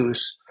GPUs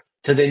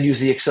to then use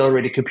the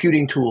accelerated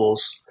computing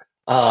tools,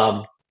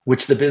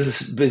 which the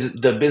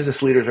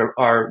business leaders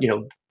are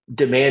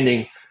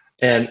demanding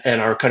and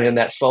are kind of in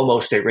that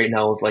FOMO state right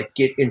now of like,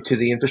 get into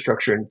the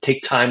infrastructure and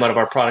take time out of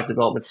our product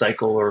development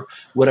cycle or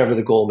whatever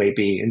the goal may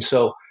be. And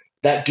so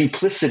that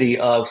duplicity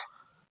of,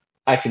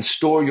 I can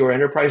store your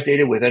enterprise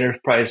data with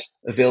enterprise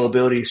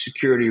availability,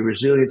 security,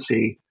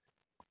 resiliency,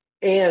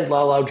 and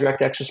allow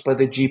direct access by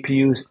the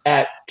GPUs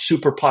at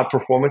super pod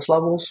performance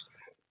levels,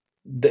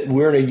 that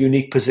we're in a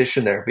unique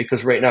position there,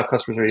 because right now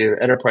customers are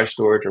either enterprise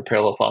storage or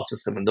parallel file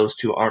system, and those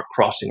two aren't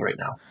crossing right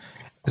now.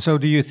 So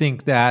do you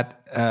think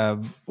that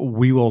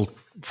we will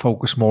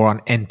focus more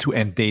on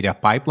end-to-end data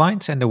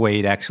pipelines and the way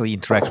it actually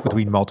interacts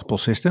between multiple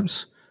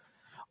systems?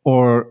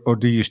 Or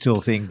do you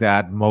still think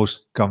that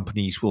most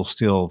companies will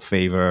still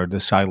favor the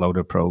siloed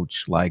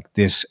approach, like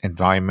this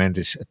environment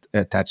is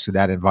attached to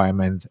that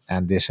environment,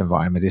 and this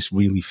environment, this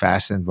really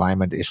fast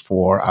environment, is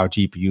for our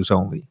GPUs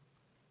only?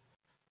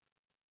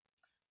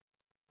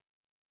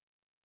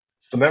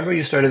 Remember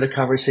you started the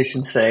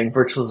conversation saying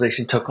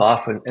virtualization took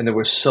off and there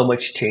was so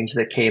much change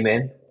that came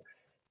in?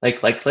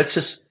 Like let's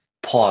just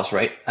pause,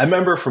 right? I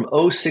remember from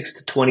 2006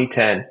 to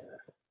 2010,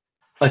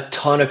 a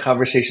ton of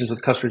conversations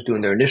with customers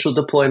doing their initial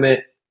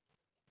deployment,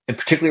 and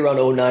particularly around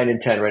 2009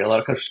 and 10, right? A lot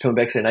of customers coming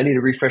back saying, I need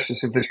to refresh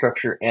this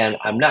infrastructure and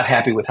I'm not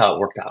happy with how it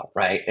worked out,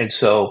 right? And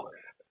so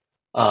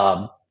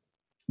the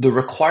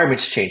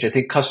requirements changed. I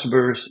think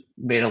customers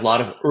made a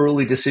lot of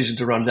early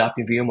decisions around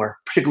adopting VMware,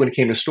 particularly when it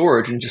came to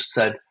storage, and just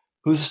said,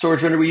 who's the storage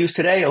vendor we use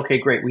today? Okay,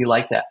 great. We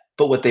like that.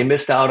 But what they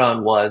missed out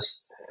on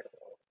was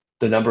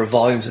the number of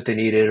volumes that they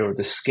needed, or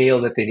the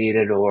scale that they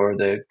needed, or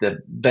the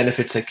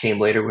benefits that came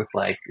later with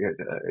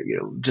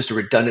just a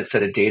redundant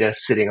set of data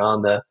sitting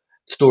on the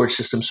storage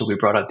system. So we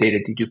brought out data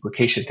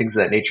deduplication, things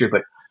of that nature.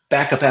 But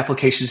backup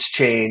applications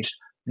changed.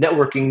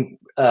 Networking,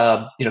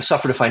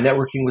 software-defined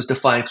networking was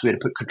defined because we had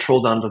to put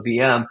control down the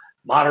VM.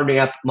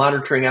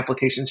 Monitoring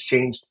applications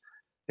changed,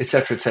 et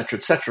cetera, et cetera,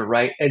 et cetera,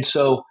 right? And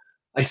so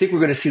I think we're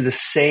going to see the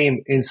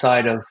same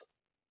inside of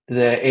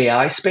the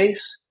AI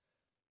space.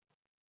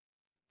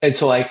 And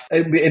so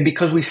and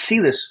because we see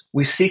this,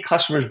 we see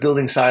customers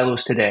building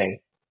silos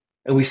today,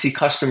 and we see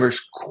customers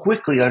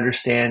quickly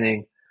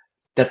understanding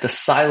that the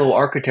silo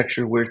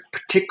architecture, where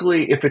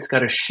particularly if it's got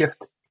to shift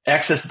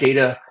access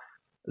data,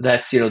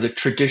 that's the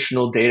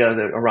traditional data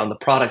that around the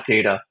product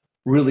data,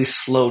 really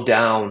slow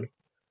down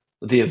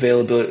the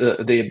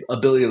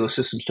ability of those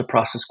systems to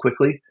process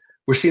quickly.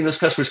 We're seeing those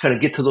customers kind of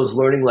get to those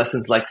learning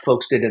lessons like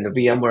folks did in the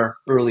VMware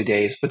early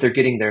days, but they're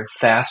getting there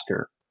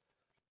faster.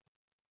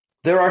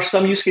 There are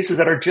some use cases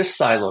that are just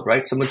siloed,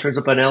 right? Someone turns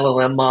up an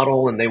LLM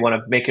model and they want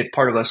to make it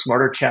part of a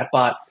smarter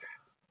chatbot.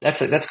 That's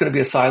going to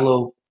be a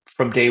silo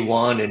from day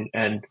one,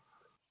 and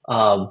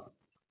the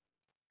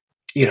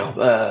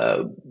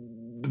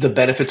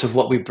benefits of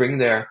what we bring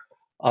there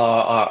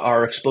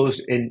are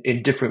exposed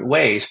in different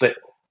ways. But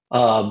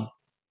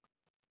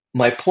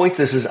my point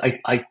is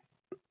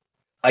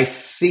I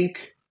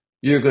think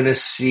you're going to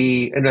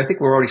see, and I think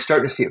we're already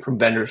starting to see it from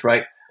vendors,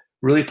 right?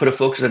 Really put a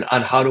focus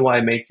on how do I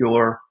make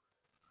your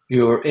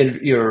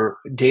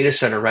data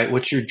center, right?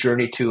 What's your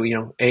journey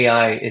to,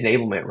 AI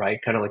enablement, right?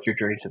 Kind of like your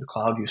journey to the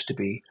cloud used to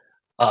be.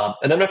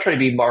 And I'm not trying to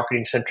be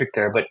marketing centric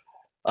there, but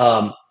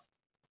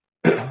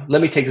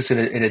let me take this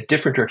in a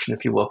different direction,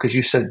 if you will, because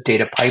you said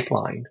data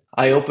pipeline.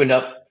 I opened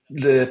up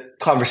the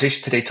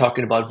conversation today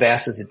talking about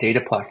VAS as a data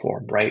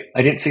platform, right?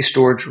 I didn't say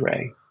storage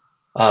array.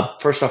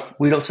 First off,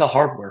 we don't sell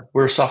hardware.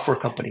 We're a software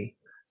company.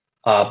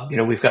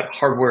 We've got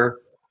hardware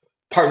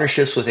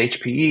partnerships with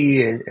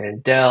HPE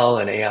and Dell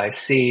and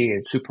AIC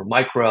and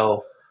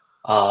Supermicro,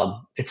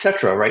 et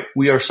cetera, right?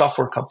 We are a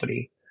software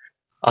company.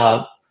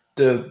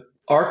 The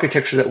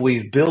architecture that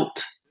we've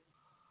built,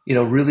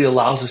 really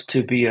allows us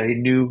to be a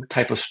new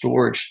type of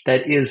storage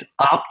that is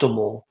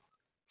optimal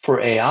for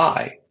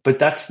AI, but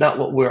that's not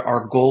what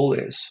our goal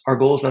is. Our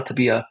goal is not to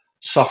be a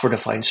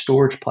software-defined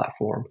storage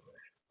platform.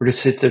 We're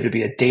just sit there to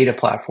be a data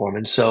platform.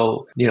 And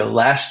so,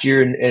 last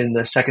year in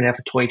the second half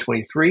of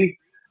 2023,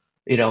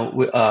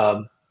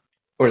 or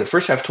the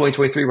first half of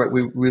 2023, right,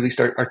 we released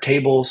our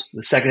tables.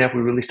 The second half,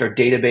 we released our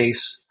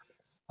database.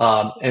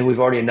 And we've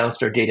already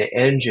announced our data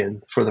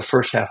engine for the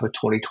first half of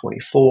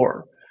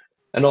 2024.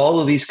 And all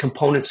of these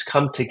components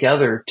come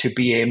together to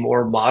be a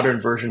more modern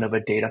version of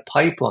a data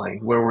pipeline,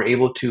 where we're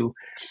able to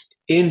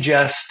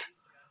ingest,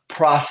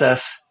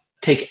 process,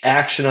 take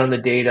action on the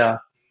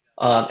data,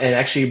 and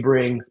actually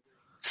bring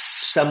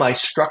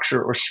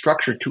semi-structure or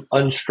structure to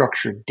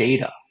unstructured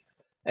data.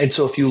 And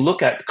so if you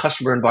look at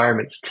customer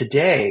environments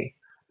today,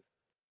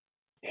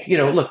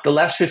 look, the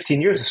last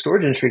 15 years, the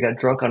storage industry got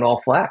drunk on all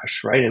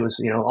flash, right? It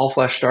was, all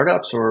flash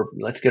startups, or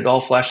let's get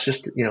all flash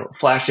system,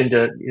 flash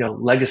into,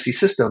 legacy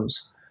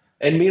systems.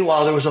 And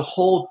meanwhile, there was a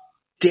whole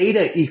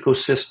data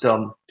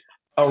ecosystem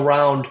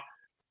around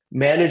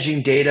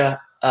managing data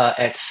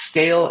at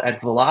scale,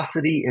 at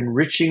velocity,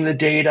 enriching the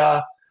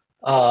data,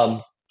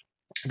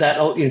 that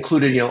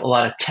included, a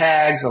lot of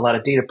tags, a lot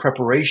of data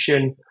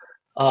preparation.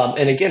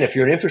 And again, if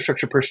you're an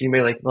infrastructure person, you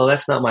may like, well,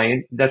 that's not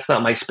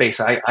my space.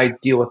 I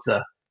deal with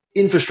the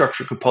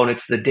infrastructure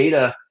components. The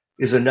data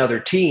is another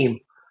team.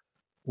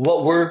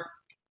 What we're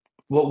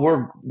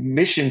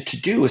mission to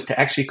do is to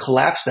actually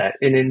collapse that.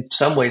 And in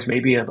some ways,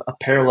 maybe a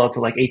parallel to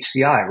like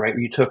HCI, right?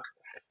 You took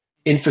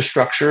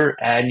infrastructure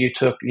and you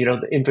took,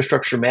 the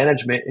infrastructure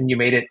management and you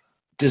made it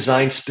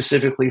designed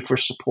specifically for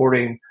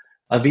supporting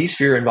a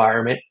vSphere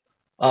environment.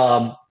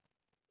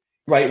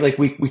 Right? Like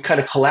we kind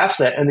of collapsed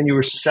that, and then you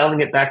were selling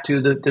it back to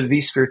the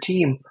vSphere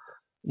team,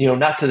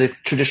 not to the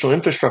traditional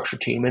infrastructure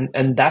team.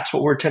 And that's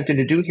what we're attempting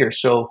to do here.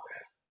 So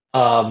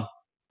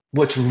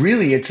what's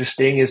really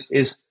interesting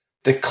is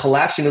the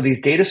collapsing of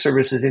these data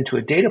services into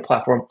a data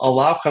platform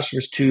allow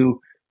customers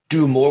to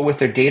do more with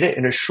their data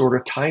in a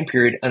shorter time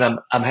period. And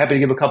I'm happy to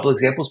give a couple of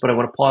examples, but I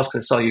want to pause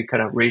because I saw you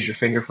kind of raise your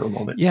finger for a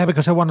moment. Yeah,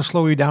 because I want to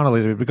slow you down a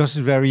little bit because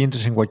it's very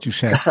interesting what you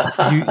said.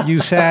 you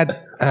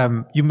said,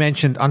 you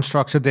mentioned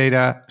unstructured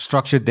data,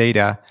 structured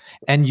data,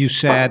 and you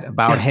said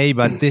about, hey,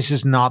 but this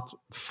is not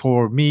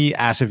for me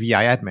as a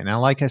VI admin. And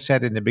like I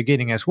said in the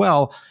beginning as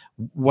well,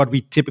 what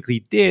we typically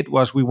did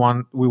was we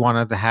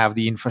wanted to have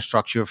the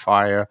infrastructure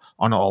fire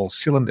on all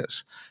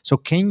cylinders. So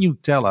can you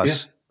tell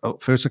us,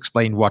 first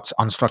explain what's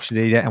unstructured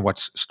data and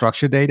what's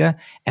structured data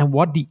and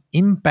what the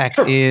impact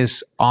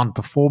is on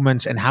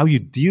performance and how you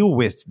deal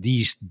with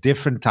these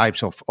different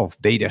types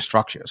of data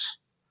structures?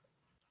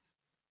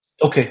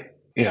 Okay.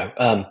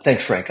 Yeah.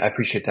 Thanks, Frank. I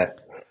appreciate that.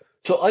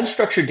 So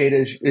unstructured data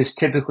is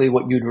typically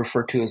what you'd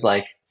refer to as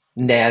like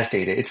NAS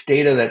data. It's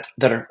data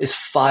that is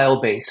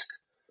file-based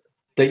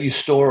that you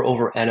store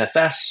over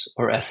NFS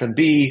or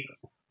SMB,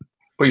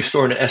 or you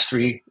store in an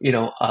S3,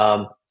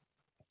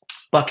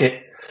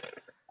 bucket.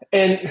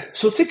 And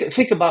so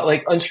think about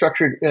like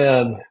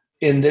unstructured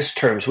in this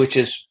terms, which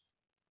is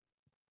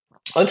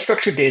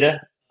unstructured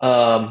data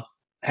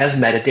has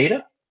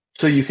metadata.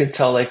 So you can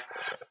tell like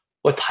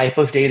what type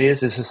of data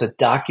is. Is this a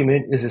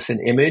document? Is this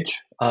an image?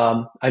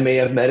 I may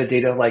have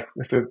metadata, like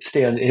if we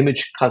stay on the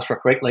image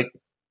construct, right? Like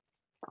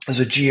as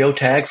a geo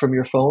tag from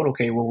your phone.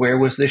 Okay, well, where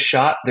was this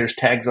shot? There's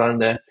tags on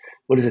the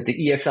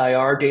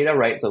EXIR data,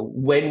 right?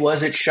 When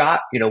was it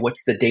shot?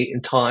 What's the date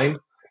and time?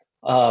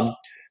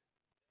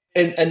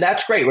 And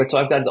that's great, right? So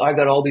I've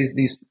got all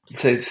these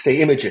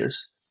say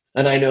images,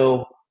 and I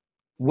know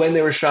when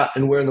they were shot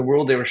and where in the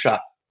world they were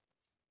shot.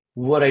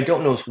 What I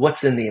don't know is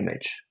what's in the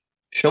image.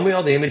 Show me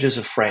all the images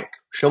of Frank.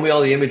 Show me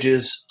all the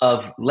images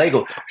of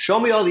Lego. Show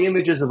me all the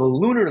images of a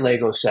lunar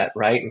Lego set,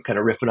 right? And kind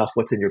of riffing off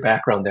what's in your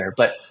background there.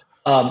 But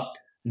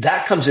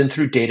that comes in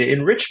through data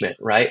enrichment,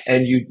 right?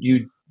 And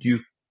you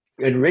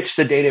enrich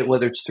the data,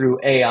 whether it's through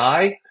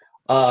AI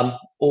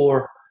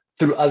or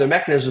through other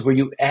mechanisms where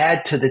you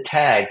add to the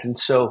tags. And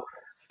so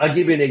I'll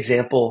give you an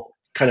example,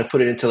 kind of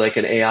put it into like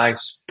an AI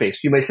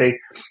space. You may say,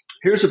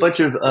 here's a bunch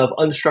of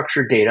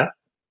unstructured data,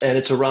 and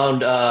it's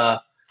around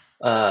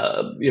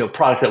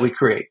product that we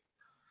create.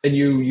 And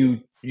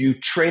you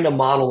train a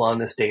model on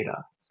this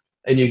data,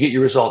 and you get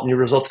your result, and your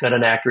result's got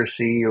an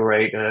accuracy,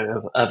 right,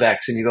 of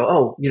X. And you go,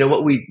 oh,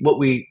 what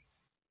we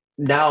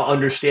now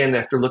understand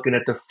after looking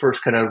at the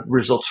first kind of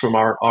results from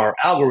our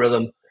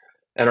algorithm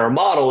and our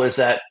model is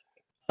that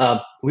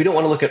we don't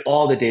want to look at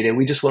all the data.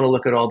 We just want to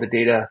look at all the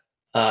data,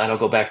 and I'll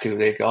go back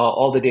to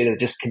all the data that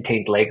just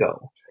contained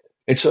Lego.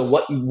 And so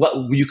what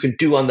you can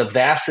do on the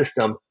VAS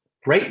system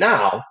right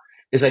now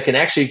is I can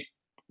actually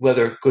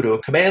whether go to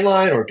a command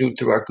line or do it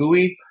through our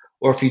GUI,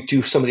 or if you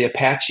do some of the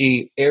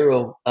Apache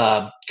Arrow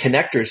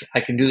connectors,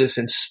 I can do this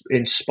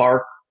in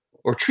Spark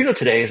or Trino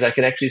today, is I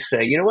can actually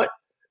say, you know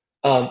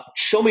what,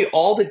 show me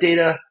all the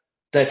data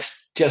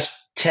that's just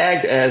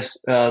tagged as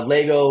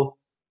Lego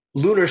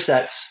lunar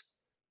sets.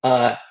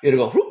 It'll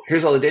go, whoop,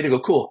 here's all the data, go,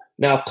 cool.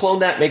 Now clone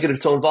that, make it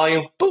its own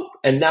volume, boop,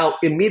 and now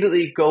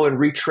immediately go and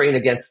retrain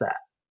against that.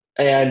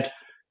 And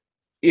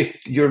if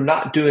you're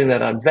not doing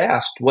that on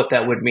VAST, what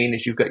that would mean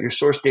is you've got your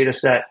source data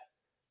set,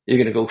 you're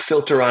going to go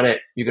filter on it,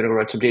 you're going to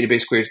run some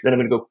database queries, then I'm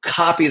going to go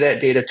copy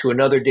that data to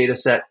another data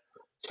set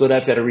so that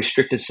I've got a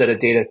restricted set of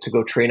data to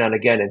go train on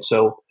again. And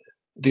so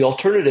the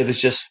alternative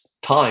is just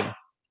time,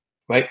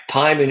 right?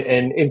 Time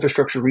and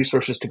infrastructure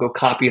resources to go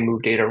copy and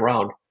move data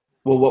around.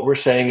 Well, what we're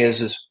saying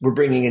is we're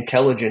bringing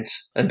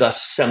intelligence and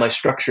thus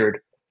semi-structured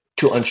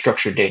to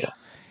unstructured data.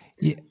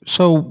 Yeah.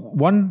 So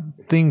one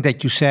thing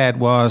that you said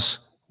was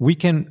we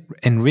can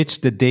enrich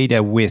the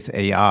data with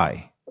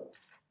AI.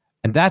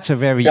 And that's a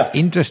very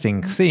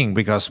interesting thing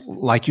because,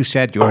 like you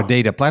said, you're a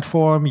data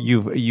platform.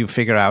 You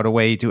figure out a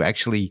way to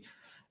actually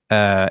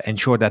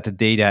ensure that the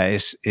data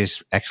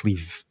is actually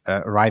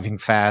arriving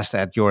fast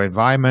at your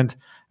environment,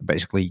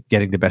 basically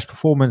getting the best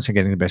performance and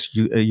getting the best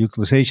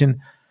utilization.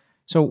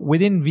 So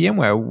within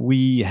VMware,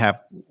 we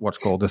have what's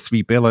called the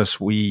 3 pillars.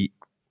 We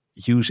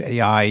use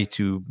AI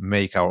to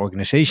make our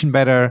organization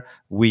better.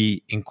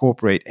 We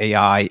incorporate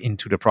AI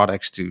into the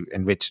products to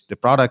enrich the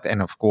product.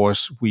 And of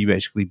course, we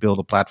basically build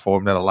a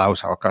platform that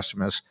allows our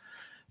customers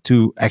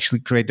to actually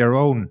create their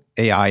own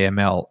AI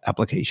ML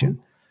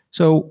application.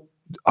 So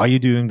are you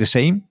doing the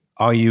same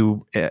are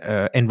you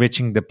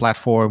enriching the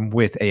platform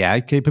with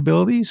AI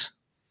capabilities?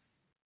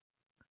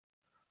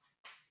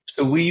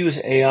 So we use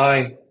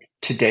AI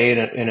today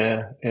in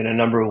a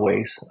number of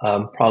ways.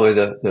 Probably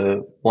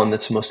the one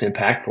that's most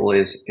impactful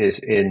is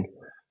in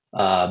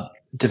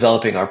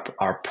developing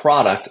our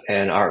product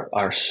and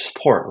our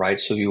support, right?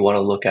 So you want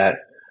to look at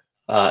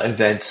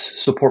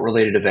events, support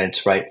related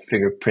events, right?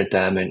 Fingerprint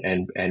them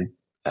and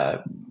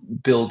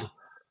build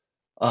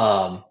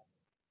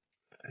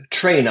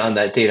train on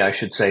that data, I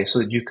should say, so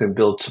that you can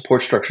build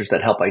support structures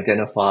that help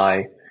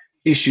identify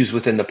issues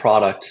within the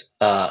product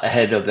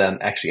ahead of them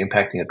actually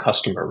impacting a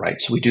customer,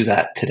 right? So we do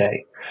that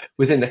today.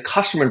 Within the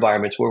customer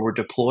environments where we're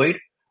deployed,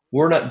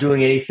 we're not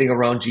doing anything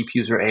around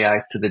GPUs or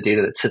AIs to the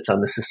data that sits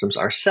on the systems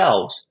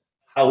ourselves.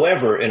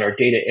 However, in our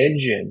data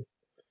engine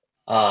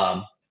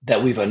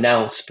that we've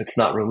announced, but it's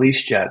not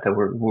released yet, that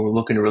we're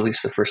looking to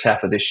release the first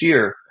half of this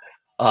year,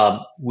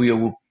 we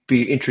will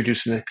be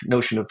introducing the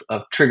notion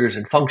of triggers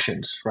and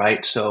functions,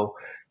 right? So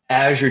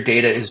as your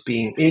data is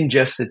being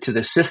ingested to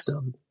the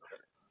system,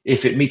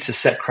 if it meets a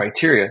set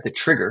criteria, the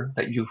trigger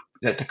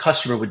that the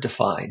customer would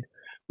define,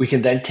 we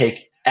can then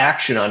take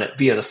action on it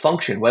via the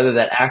function, whether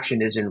that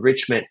action is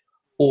enrichment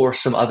or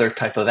some other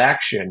type of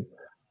action.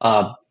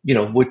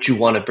 What you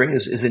want to bring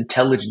is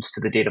intelligence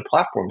to the data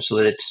platform so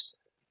that it's,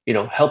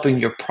 helping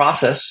your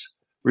process,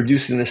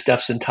 reducing the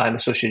steps and time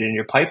associated in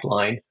your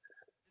pipeline.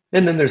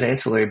 And then there's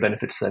ancillary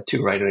benefits to that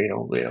too, right?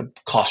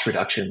 Cost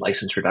reduction,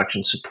 license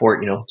reduction,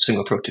 support,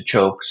 single throat to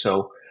choke.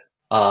 So,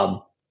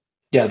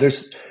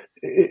 there's,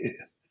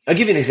 I'll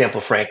give you an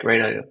example, Frank,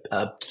 right?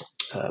 I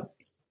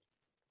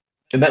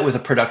met with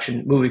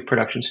a movie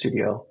production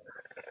studio,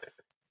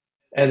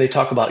 and they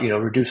talk about,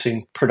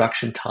 reducing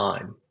production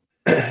time.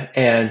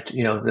 And,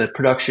 the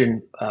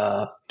production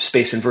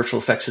space in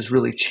virtual effects has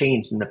really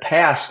changed. In the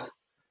past,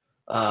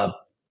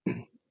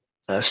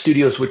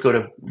 studios would go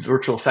to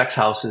virtual effects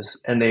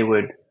houses and they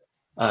would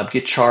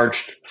get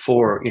charged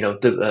for,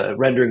 the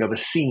rendering of a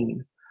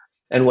scene.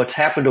 And what's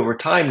happened over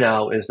time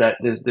now is that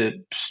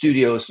the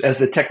studios, as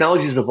the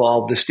technologies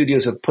evolved, the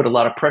studios have put a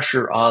lot of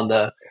pressure on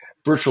the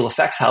virtual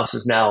effects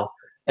houses now,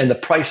 and the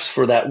price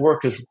for that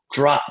work has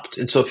dropped.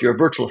 And so if you're a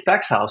virtual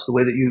effects house, the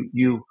way that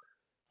you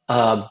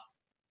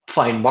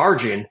find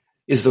margin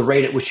is the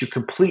rate at which you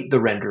complete the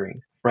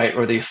rendering, right?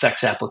 Or the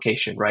effects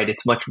application, right?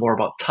 It's much more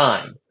about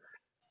time,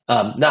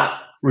 not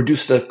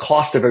reduce the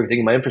cost of everything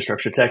in my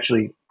infrastructure. It's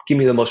actually give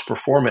me the most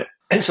performant.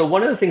 And so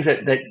one of the things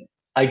that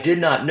I did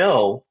not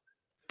know,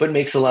 but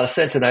makes a lot of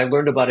sense, and I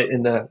learned about it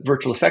in the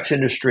virtual effects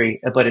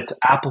industry, but it's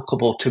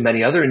applicable to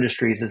many other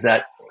industries, is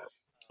that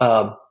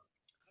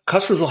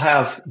customers will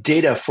have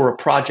data for a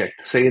project,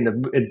 say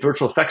in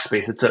virtual effects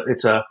space,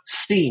 it's a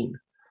scene,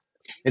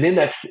 and in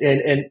that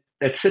and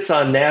that sits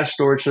on NAS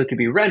storage so it can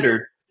be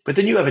rendered. But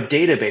then you have a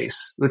database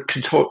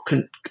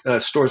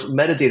that stores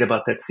metadata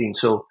about that scene.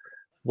 So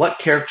what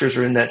characters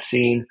are in that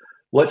scene?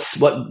 What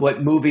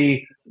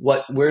movie?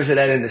 Where is it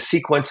at in the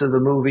sequence of the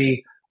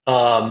movie?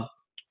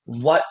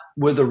 What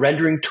were the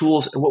rendering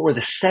tools and what were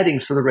the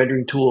settings for the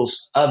rendering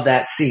tools of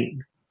that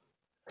scene?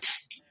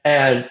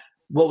 And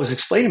what was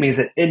explained to me is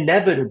that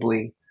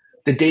inevitably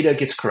the data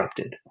gets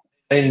corrupted.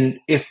 And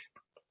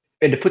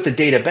to put the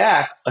data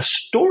back, a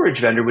storage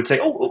vendor would say,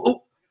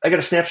 oh, I got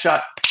a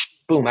snapshot.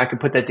 Boom, I can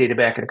put that data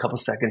back in a couple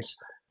of seconds.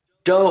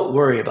 Don't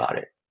worry about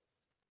it.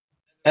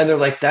 And they're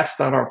like, that's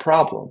not our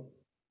problem.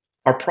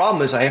 Our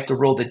problem is I have to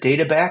roll the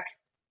data back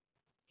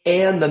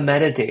and the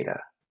metadata.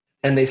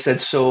 And they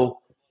said, so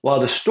while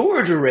the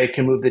storage array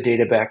can move the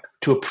data back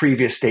to a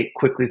previous state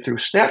quickly through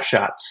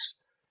snapshots,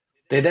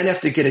 they then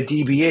have to get a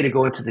DBA to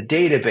go into the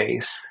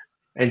database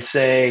and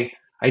say,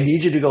 I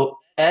need you to go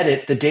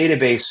edit the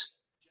database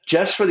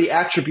just for the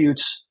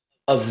attributes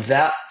of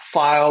that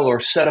file or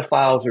set of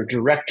files or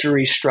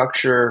directory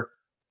structure,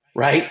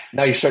 right?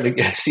 Now you're starting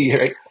to see,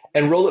 right?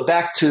 And roll it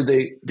back to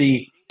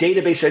the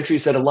database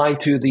entries that align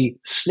to the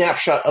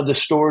snapshot of the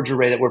storage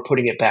array that we're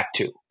putting it back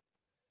to.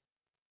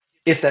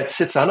 If that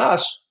sits on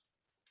us,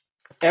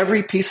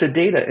 every piece of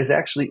data is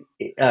actually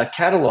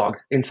cataloged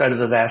inside of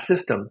the VAST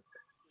system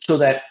so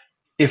that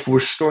if we're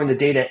storing the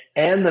data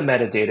and the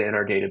metadata in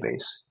our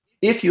database,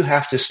 if you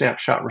have to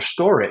snapshot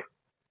restore it,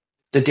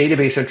 the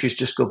database entries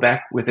just go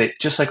back with it,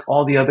 just like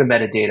all the other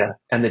metadata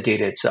and the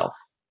data itself.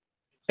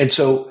 And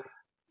so,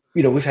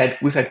 we've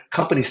had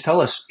companies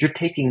tell us, you're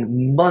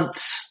taking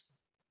months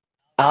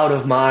out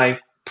of my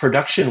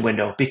production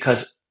window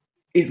because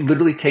it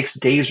literally takes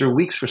days or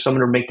weeks for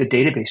someone to make the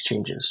database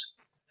changes.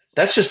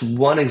 That's just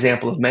one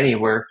example of many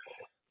where,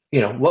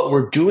 what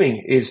we're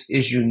doing is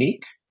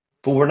unique,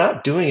 but we're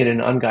not doing it in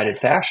an unguided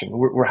fashion.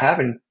 We're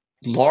having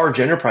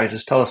large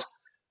enterprises tell us,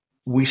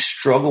 we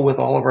struggle with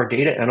all of our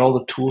data and all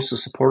the tools to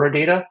support our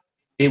data.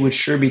 It would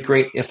sure be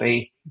great if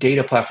a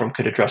data platform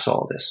could address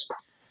all of this.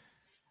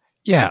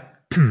 Yeah.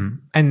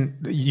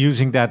 And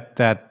using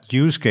that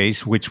use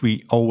case, which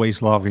we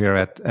always love here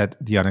at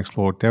the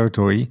Unexplored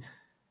Territory,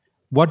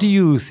 what do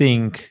you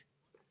think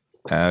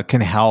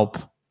can help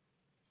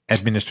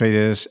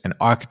administrators and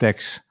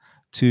architects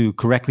to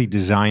correctly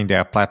design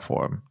their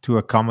platform to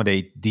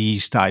accommodate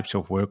these types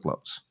of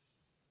workloads?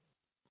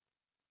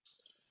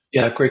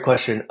 Yeah, great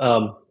question.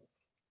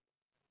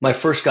 My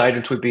first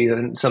guidance would be,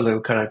 and something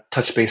we kind of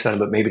touched base on,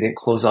 but maybe didn't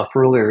close off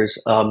earlier,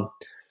 is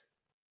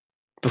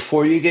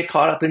before you get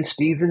caught up in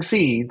speeds and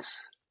feeds,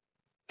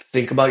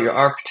 think about your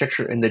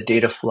architecture and the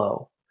data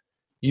flow.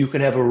 You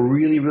can have a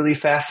really, really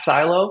fast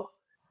silo,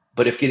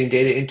 but if getting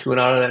data into and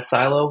out of that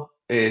silo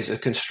is a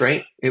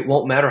constraint, it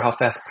won't matter how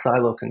fast the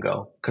silo can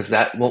go, because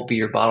that won't be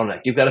your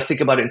bottleneck. You've got to think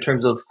about it in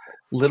terms of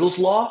Little's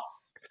Law.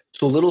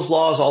 So Little's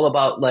Law is all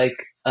about, like,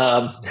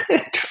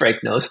 Frank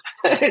knows,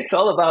 it's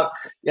all about,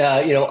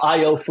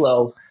 IO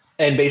flow.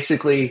 And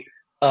basically,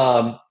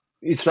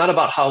 it's not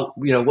about how,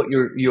 what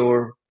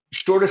your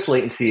shortest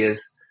latency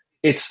is.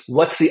 It's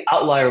what's the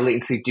outlier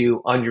latency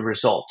do on your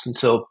results. And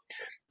so,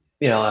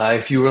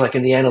 if you were like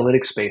in the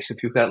analytics space,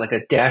 if you've got like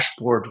a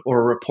dashboard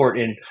or a report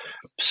in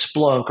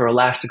Splunk or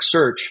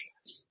Elasticsearch,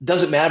 it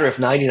doesn't matter if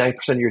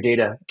 99% of your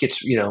data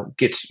gets a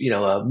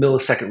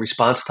millisecond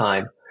response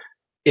time.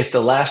 If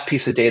the last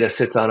piece of data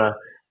sits on a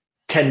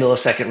 10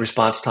 millisecond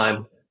response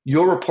time,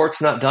 your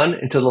report's not done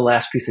until the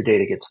last piece of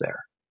data gets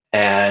there.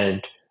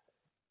 And,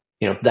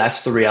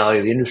 that's the reality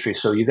of the industry.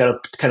 So you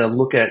got to kind of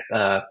look at,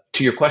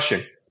 to your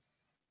question,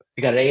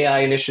 you got an AI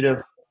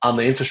initiative. I'm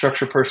an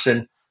infrastructure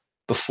person.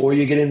 Before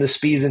you get into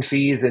speeds and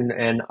feeds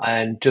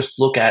and just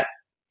look at,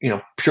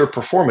 pure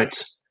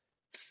performance,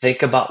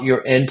 think about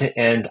your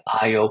end-to-end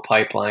IO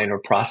pipeline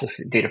or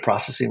data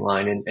processing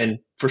line. And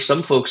for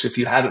some folks, if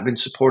you haven't been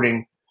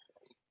supporting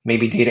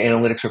maybe data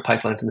analytics or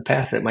pipelines in the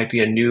past, that might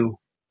be a new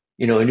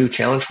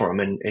challenge for them.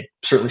 And it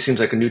certainly seems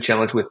like a new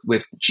challenge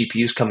with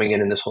GPUs coming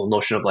in and this whole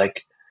notion of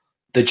like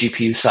the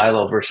GPU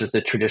silo versus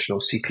the traditional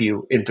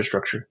CPU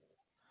infrastructure.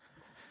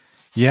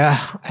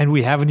 Yeah, and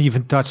we haven't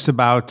even touched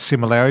about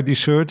similarity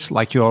search,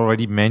 like you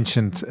already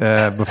mentioned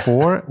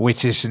before,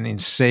 which is an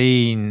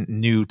insane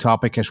new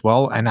topic as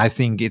well. And I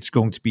think it's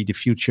going to be the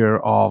future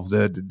of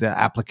the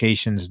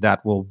applications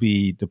that will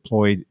be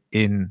deployed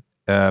in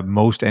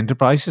most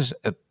enterprises,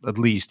 at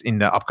least in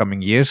the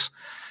upcoming years.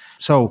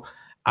 So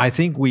I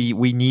think we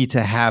need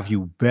to have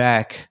you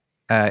back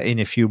in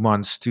a few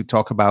months to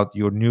talk about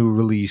your new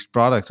released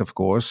product, of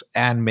course,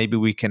 and maybe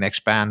we can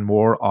expand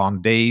more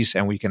on days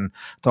and we can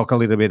talk a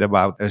little bit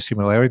about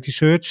similarity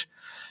search.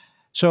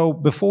 So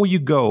before you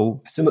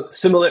go,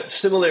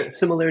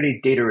 similarity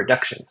data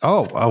reduction.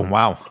 Oh,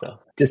 wow. So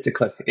just to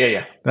click.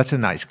 Yeah. That's a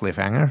nice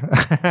cliffhanger.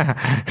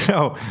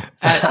 So,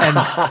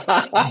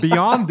 and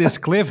beyond this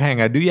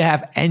cliffhanger, do you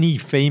have any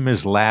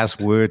famous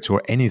last words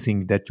or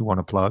anything that you want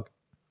to plug?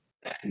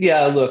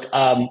 Yeah, look,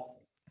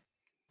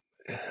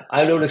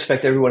 I don't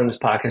expect everyone in this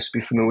podcast to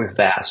be familiar with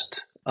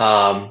VAST.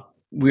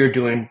 We're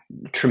doing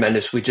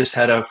tremendous. We just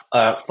had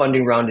a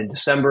funding round in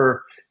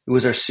December. It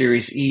was our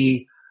Series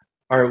E.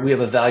 We have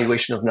a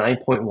valuation of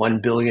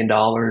 $9.1 billion.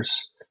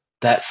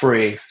 That for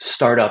a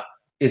startup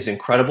is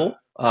incredible.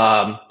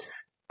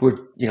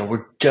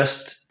 We're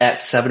just at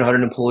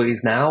 700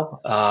 employees now,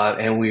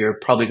 and we are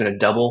probably going to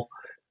double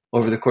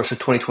over the course of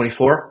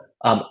 2024.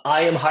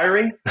 I am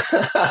hiring.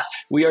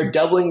 We are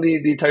doubling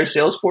the entire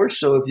sales force.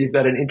 So if you've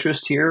got an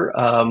interest here,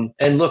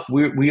 and look,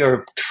 we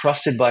are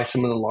trusted by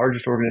some of the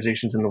largest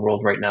organizations in the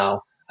world right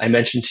now. I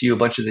mentioned to you a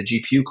bunch of the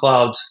GPU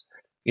clouds,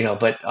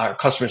 but our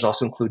customers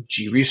also include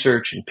G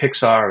Research and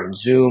Pixar and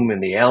Zoom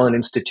and the Allen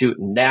Institute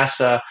and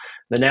NASA,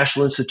 the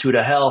National Institute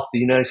of Health, the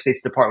United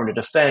States Department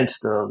of Defense,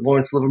 the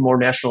Lawrence Livermore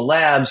National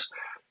Labs.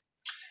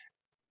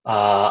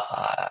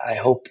 I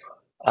hope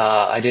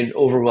I didn't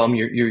overwhelm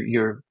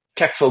your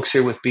tech folks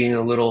here with being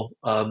a little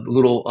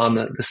on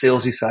the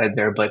salesy side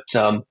there, but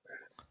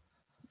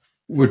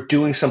we're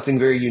doing something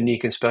very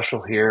unique and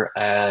special here.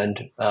 And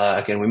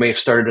again, we may have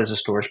started as a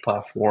storage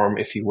platform,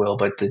 if you will,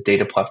 but the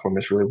data platform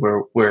is really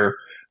where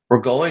we're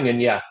going.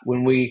 And yeah,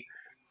 when we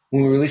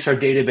release our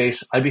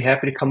database, I'd be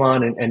happy to come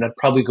on and I'd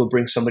probably go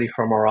bring somebody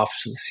from our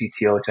office of the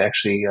CTO to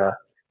actually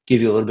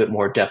give you a little bit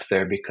more depth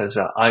there, because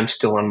I'm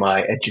still on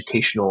my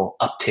educational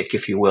uptick,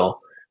 if you will,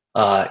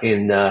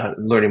 in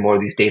learning more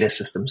of these data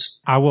systems.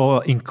 I will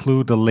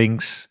include the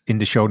links in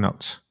the show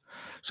notes.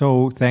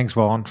 So thanks,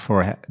 Vaughn,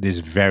 for this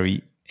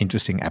very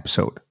interesting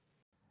episode.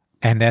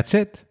 And that's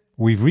it.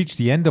 We've reached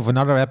the end of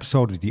another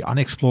episode of the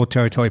Unexplored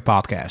Territory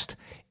podcast.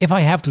 If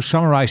I have to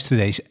summarize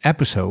today's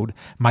episode,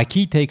 my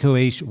key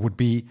takeaways would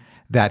be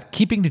that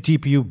keeping the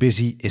GPU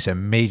busy is a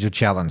major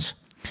challenge.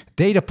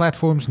 Data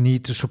platforms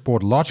need to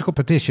support logical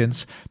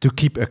partitions to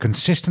keep a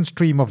consistent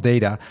stream of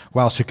data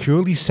while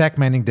securely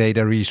segmenting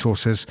data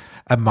resources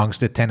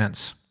amongst the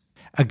tenants.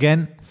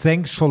 Again,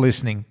 thanks for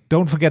listening.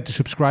 Don't forget to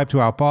subscribe to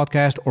our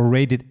podcast or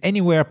rate it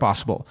anywhere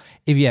possible.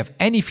 If you have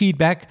any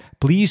feedback,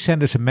 please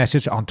send us a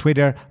message on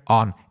Twitter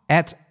on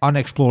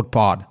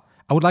 @unexploredpod.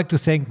 I would like to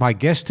thank my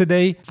guest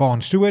today,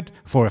 Vaughn Stewart,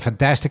 for a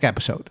fantastic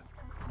episode.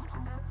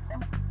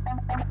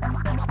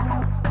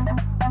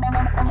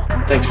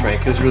 Thanks,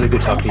 Frank. It was really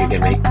good talking to you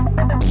again,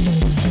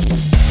 mate.